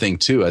that's another thing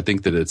too. I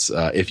think that it's,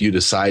 if you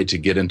decide to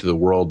get into the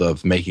world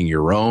of making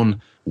your own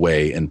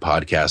way in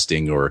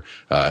podcasting or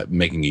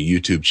making a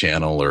YouTube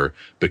channel or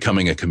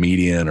becoming a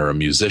comedian or a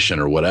musician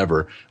or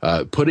whatever,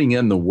 putting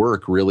in the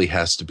work really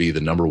has to be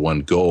the number one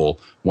goal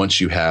once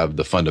you have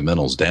the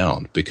fundamentals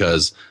down.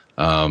 Because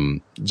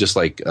just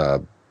like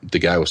the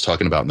guy was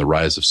talking about in The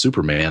Rise of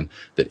Superman,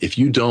 that if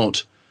you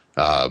don't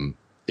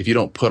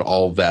put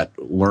all that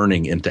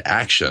learning into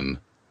action,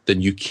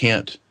 then you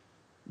can't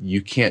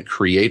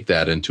create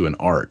that into an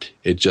art.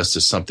 It just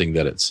is something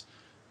that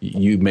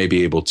you may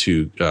be able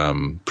to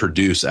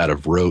produce out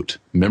of rote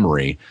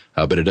memory,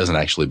 but it doesn't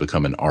actually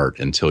become an art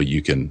until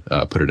you can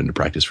put it into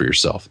practice for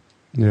yourself.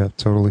 Yeah,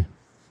 totally.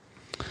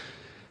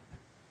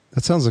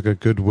 That sounds like a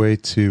good way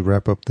to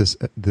wrap up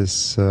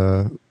this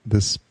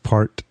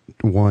part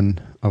 1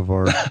 of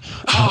our.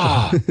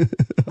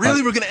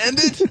 Really? We're going to end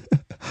it?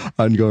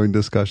 Ongoing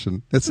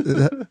discussion. It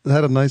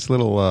had a nice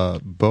little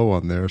bow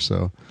on there,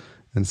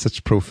 and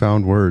such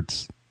profound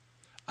words.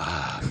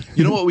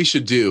 You know what we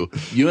should do?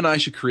 You and I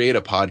should create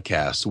a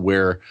podcast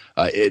where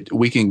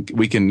we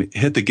can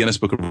hit the Guinness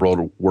Book of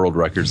World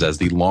Records as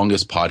the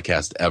longest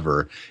podcast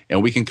ever,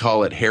 and we can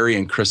call it Harry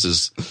and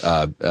Chris's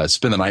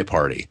Spend the Night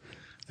Party.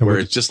 where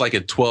it's just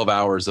like 12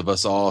 hours of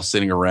us all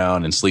sitting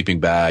around in sleeping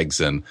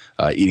bags and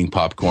eating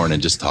popcorn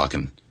and just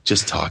talking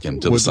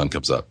till the sun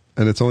comes up.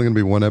 And it's only going to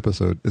be one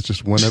episode. It's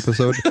just one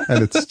episode,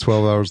 and it's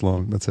 12 hours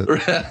long. That's it.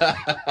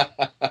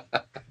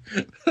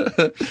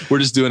 We're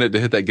just doing it to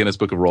hit that Guinness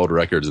Book of World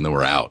Records, and then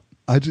we're out.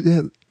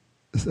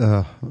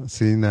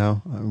 See,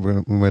 now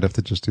we might have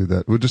to just do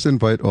that. We'll just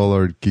invite all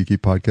our geeky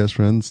podcast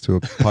friends to a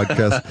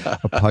podcast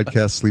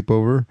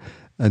sleepover,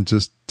 and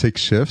just take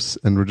shifts.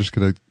 And we're just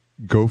gonna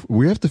go.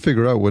 We have to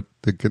figure out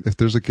if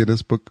there's a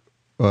Guinness Book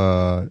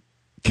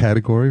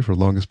category for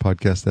longest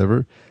podcast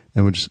ever,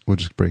 and we'll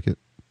just break it.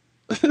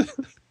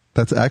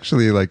 That's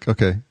actually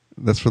okay.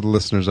 That's for the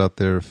listeners out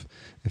there.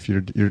 If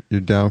you're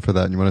down for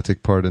that and you want to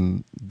take part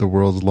in the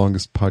world's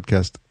longest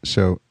podcast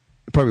show,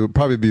 would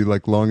probably be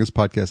longest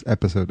podcast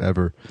episode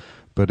ever.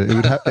 But it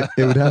would have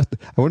to.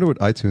 I wonder what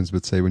iTunes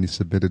would say when you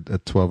submitted a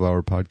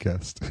 12-hour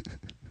podcast.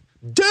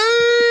 Dang!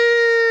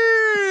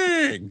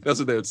 That's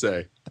what they would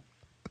say.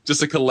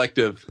 Just a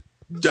collective.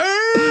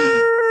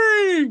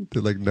 Dang!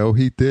 They're like, no,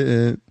 he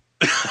didn't.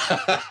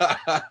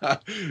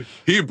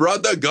 He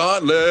brought the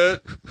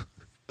gauntlet.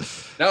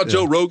 Now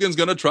Joe Rogan's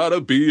gonna try to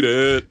beat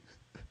it.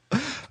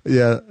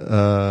 Yeah,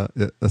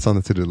 that's on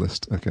the to-do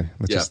list. Okay.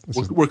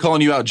 We're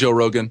calling you out, Joe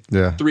Rogan.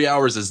 Yeah. 3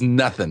 hours is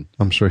nothing.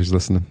 I'm sure he's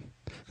listening.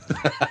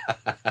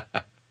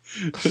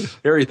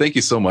 Harry, thank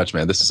you so much,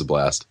 man. This is a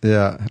blast.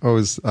 Yeah,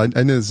 I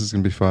knew this was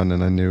gonna be fun,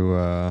 and I knew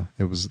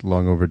it was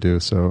long overdue.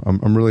 So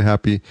I'm really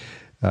happy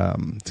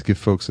to give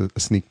folks a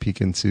sneak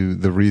peek into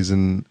the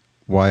reason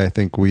why I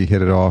think we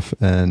hit it off,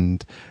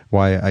 and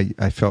why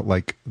I felt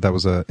like that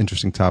was an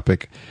interesting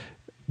topic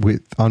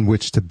on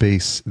which to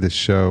base this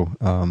show.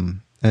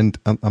 And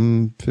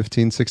I'm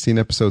 15, 16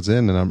 episodes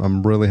in, and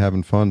I'm really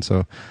having fun.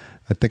 So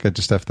I think I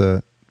just have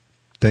to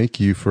thank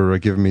you for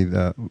giving me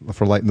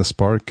for lighting the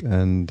spark,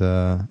 and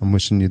I'm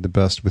wishing you the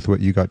best with what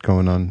you got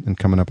going on and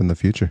coming up in the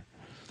future.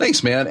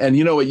 Thanks, man. And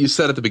you know what you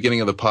said at the beginning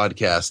of the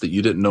podcast, that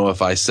you didn't know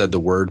if I said the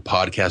word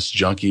podcast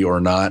junkie or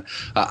not.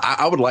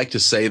 I would like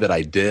to say that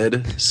I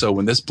did. So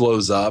when this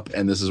blows up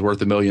and this is worth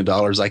 $1 million,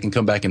 I can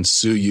come back and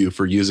sue you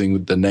for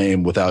using the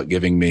name without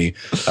giving me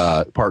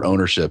part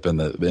ownership in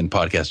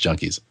Podcast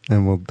Junkies.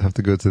 And we'll have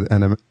to go to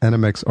the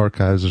NMX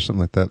archives or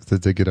something like that to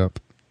dig it up.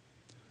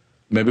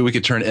 Maybe we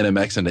could turn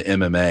NMX into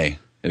MMA,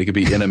 and it could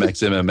be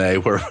NMX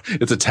MMA, where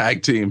it's a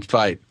tag team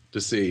fight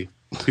to see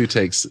who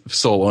takes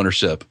sole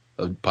ownership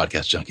of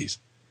Podcast Junkies.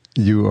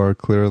 You are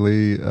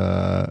clearly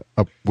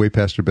up way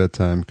past your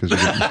bedtime, because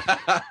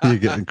you're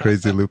getting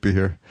crazy loopy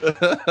here.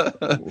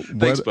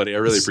 Thanks, buddy. I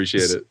really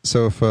appreciate it.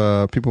 So if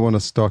people want to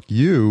stalk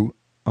you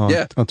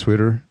on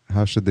Twitter,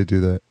 how should they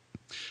do that?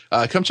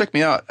 Come check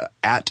me out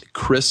at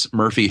Chris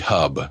Murphy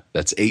Hub.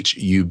 That's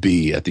HUB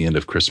at the end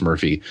of Chris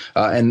Murphy.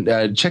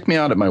 And check me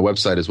out at my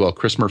website as well,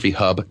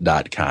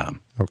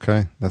 chrismurphyhub.com.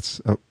 Okay. That's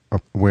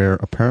where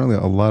apparently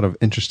a lot of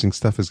interesting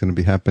stuff is going to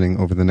be happening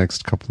over the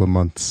next couple of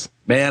months.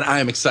 Man, I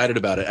am excited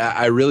about it.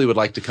 I really would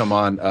like to come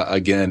on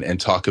again and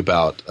talk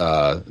about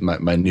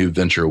my new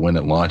venture when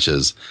it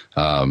launches,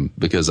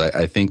 because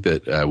I think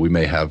that we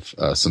may have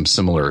some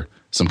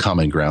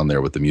common ground there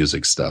with the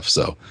music stuff.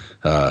 So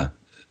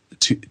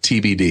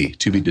TBD,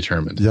 to be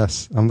determined.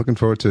 Yes, I'm looking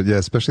forward to it. Yeah,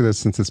 especially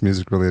since it's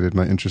music related,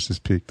 my interest is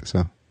peaked.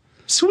 So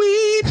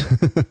sweet.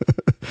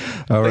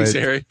 All right. Thanks,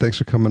 Harry. Thanks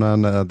for coming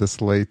on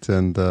this late,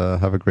 and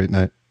have a great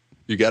night.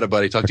 You got it,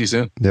 buddy. Talk to you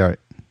soon. Yeah, all right.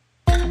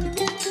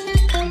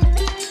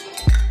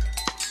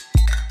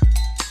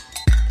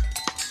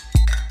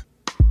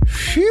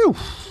 Phew.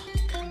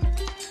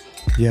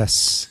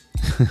 Yes.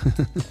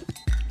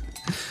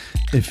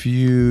 If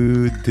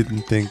you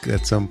didn't think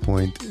at some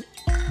point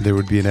there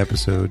would be an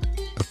episode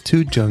of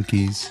two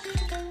junkies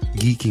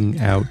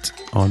geeking out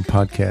on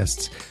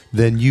podcasts,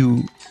 then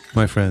you,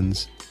 my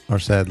friends, are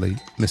sadly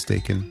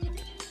mistaken.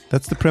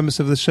 That's the premise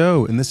of the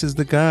show, and this is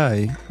the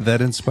guy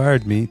that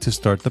inspired me to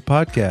start the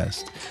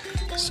podcast.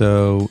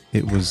 So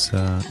it was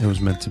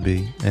meant to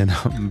be, and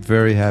I'm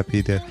very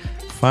happy to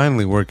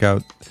finally work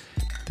out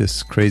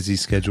this crazy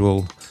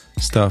schedule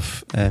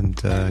stuff and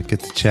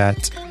get to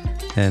chat.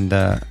 And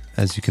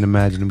as you can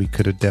imagine, we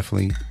could have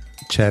definitely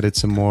chatted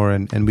some more,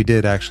 and we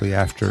did actually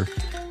after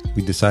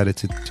we decided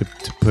to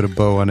put a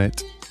bow on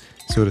it,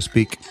 so to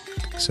speak.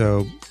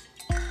 So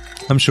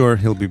I'm sure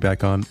he'll be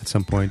back on at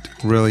some point.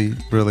 Really,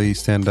 really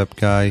stand-up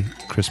guy,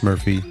 Chris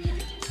Murphy.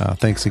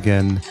 Thanks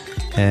again.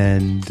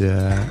 And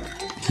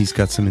he's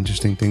got some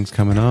interesting things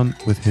coming on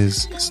with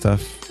his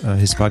stuff,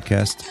 his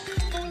podcast,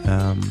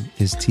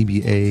 his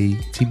TBD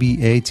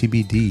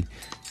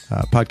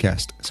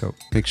podcast. So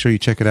make sure you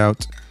check it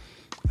out.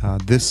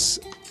 This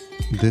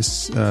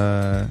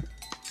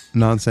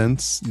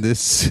nonsense,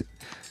 this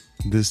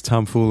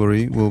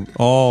tomfoolery will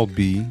all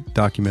be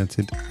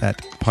documented at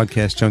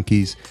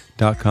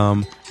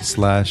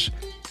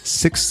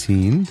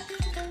podcastjunkies.com/16,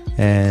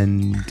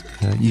 and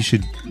you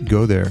should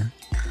go there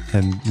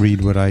and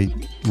read what I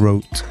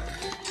wrote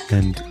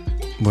and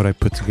what I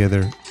put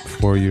together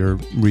for your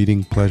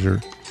reading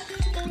pleasure,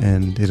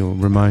 and it'll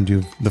remind you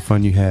of the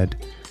fun you had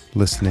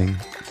listening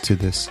to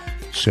this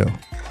show.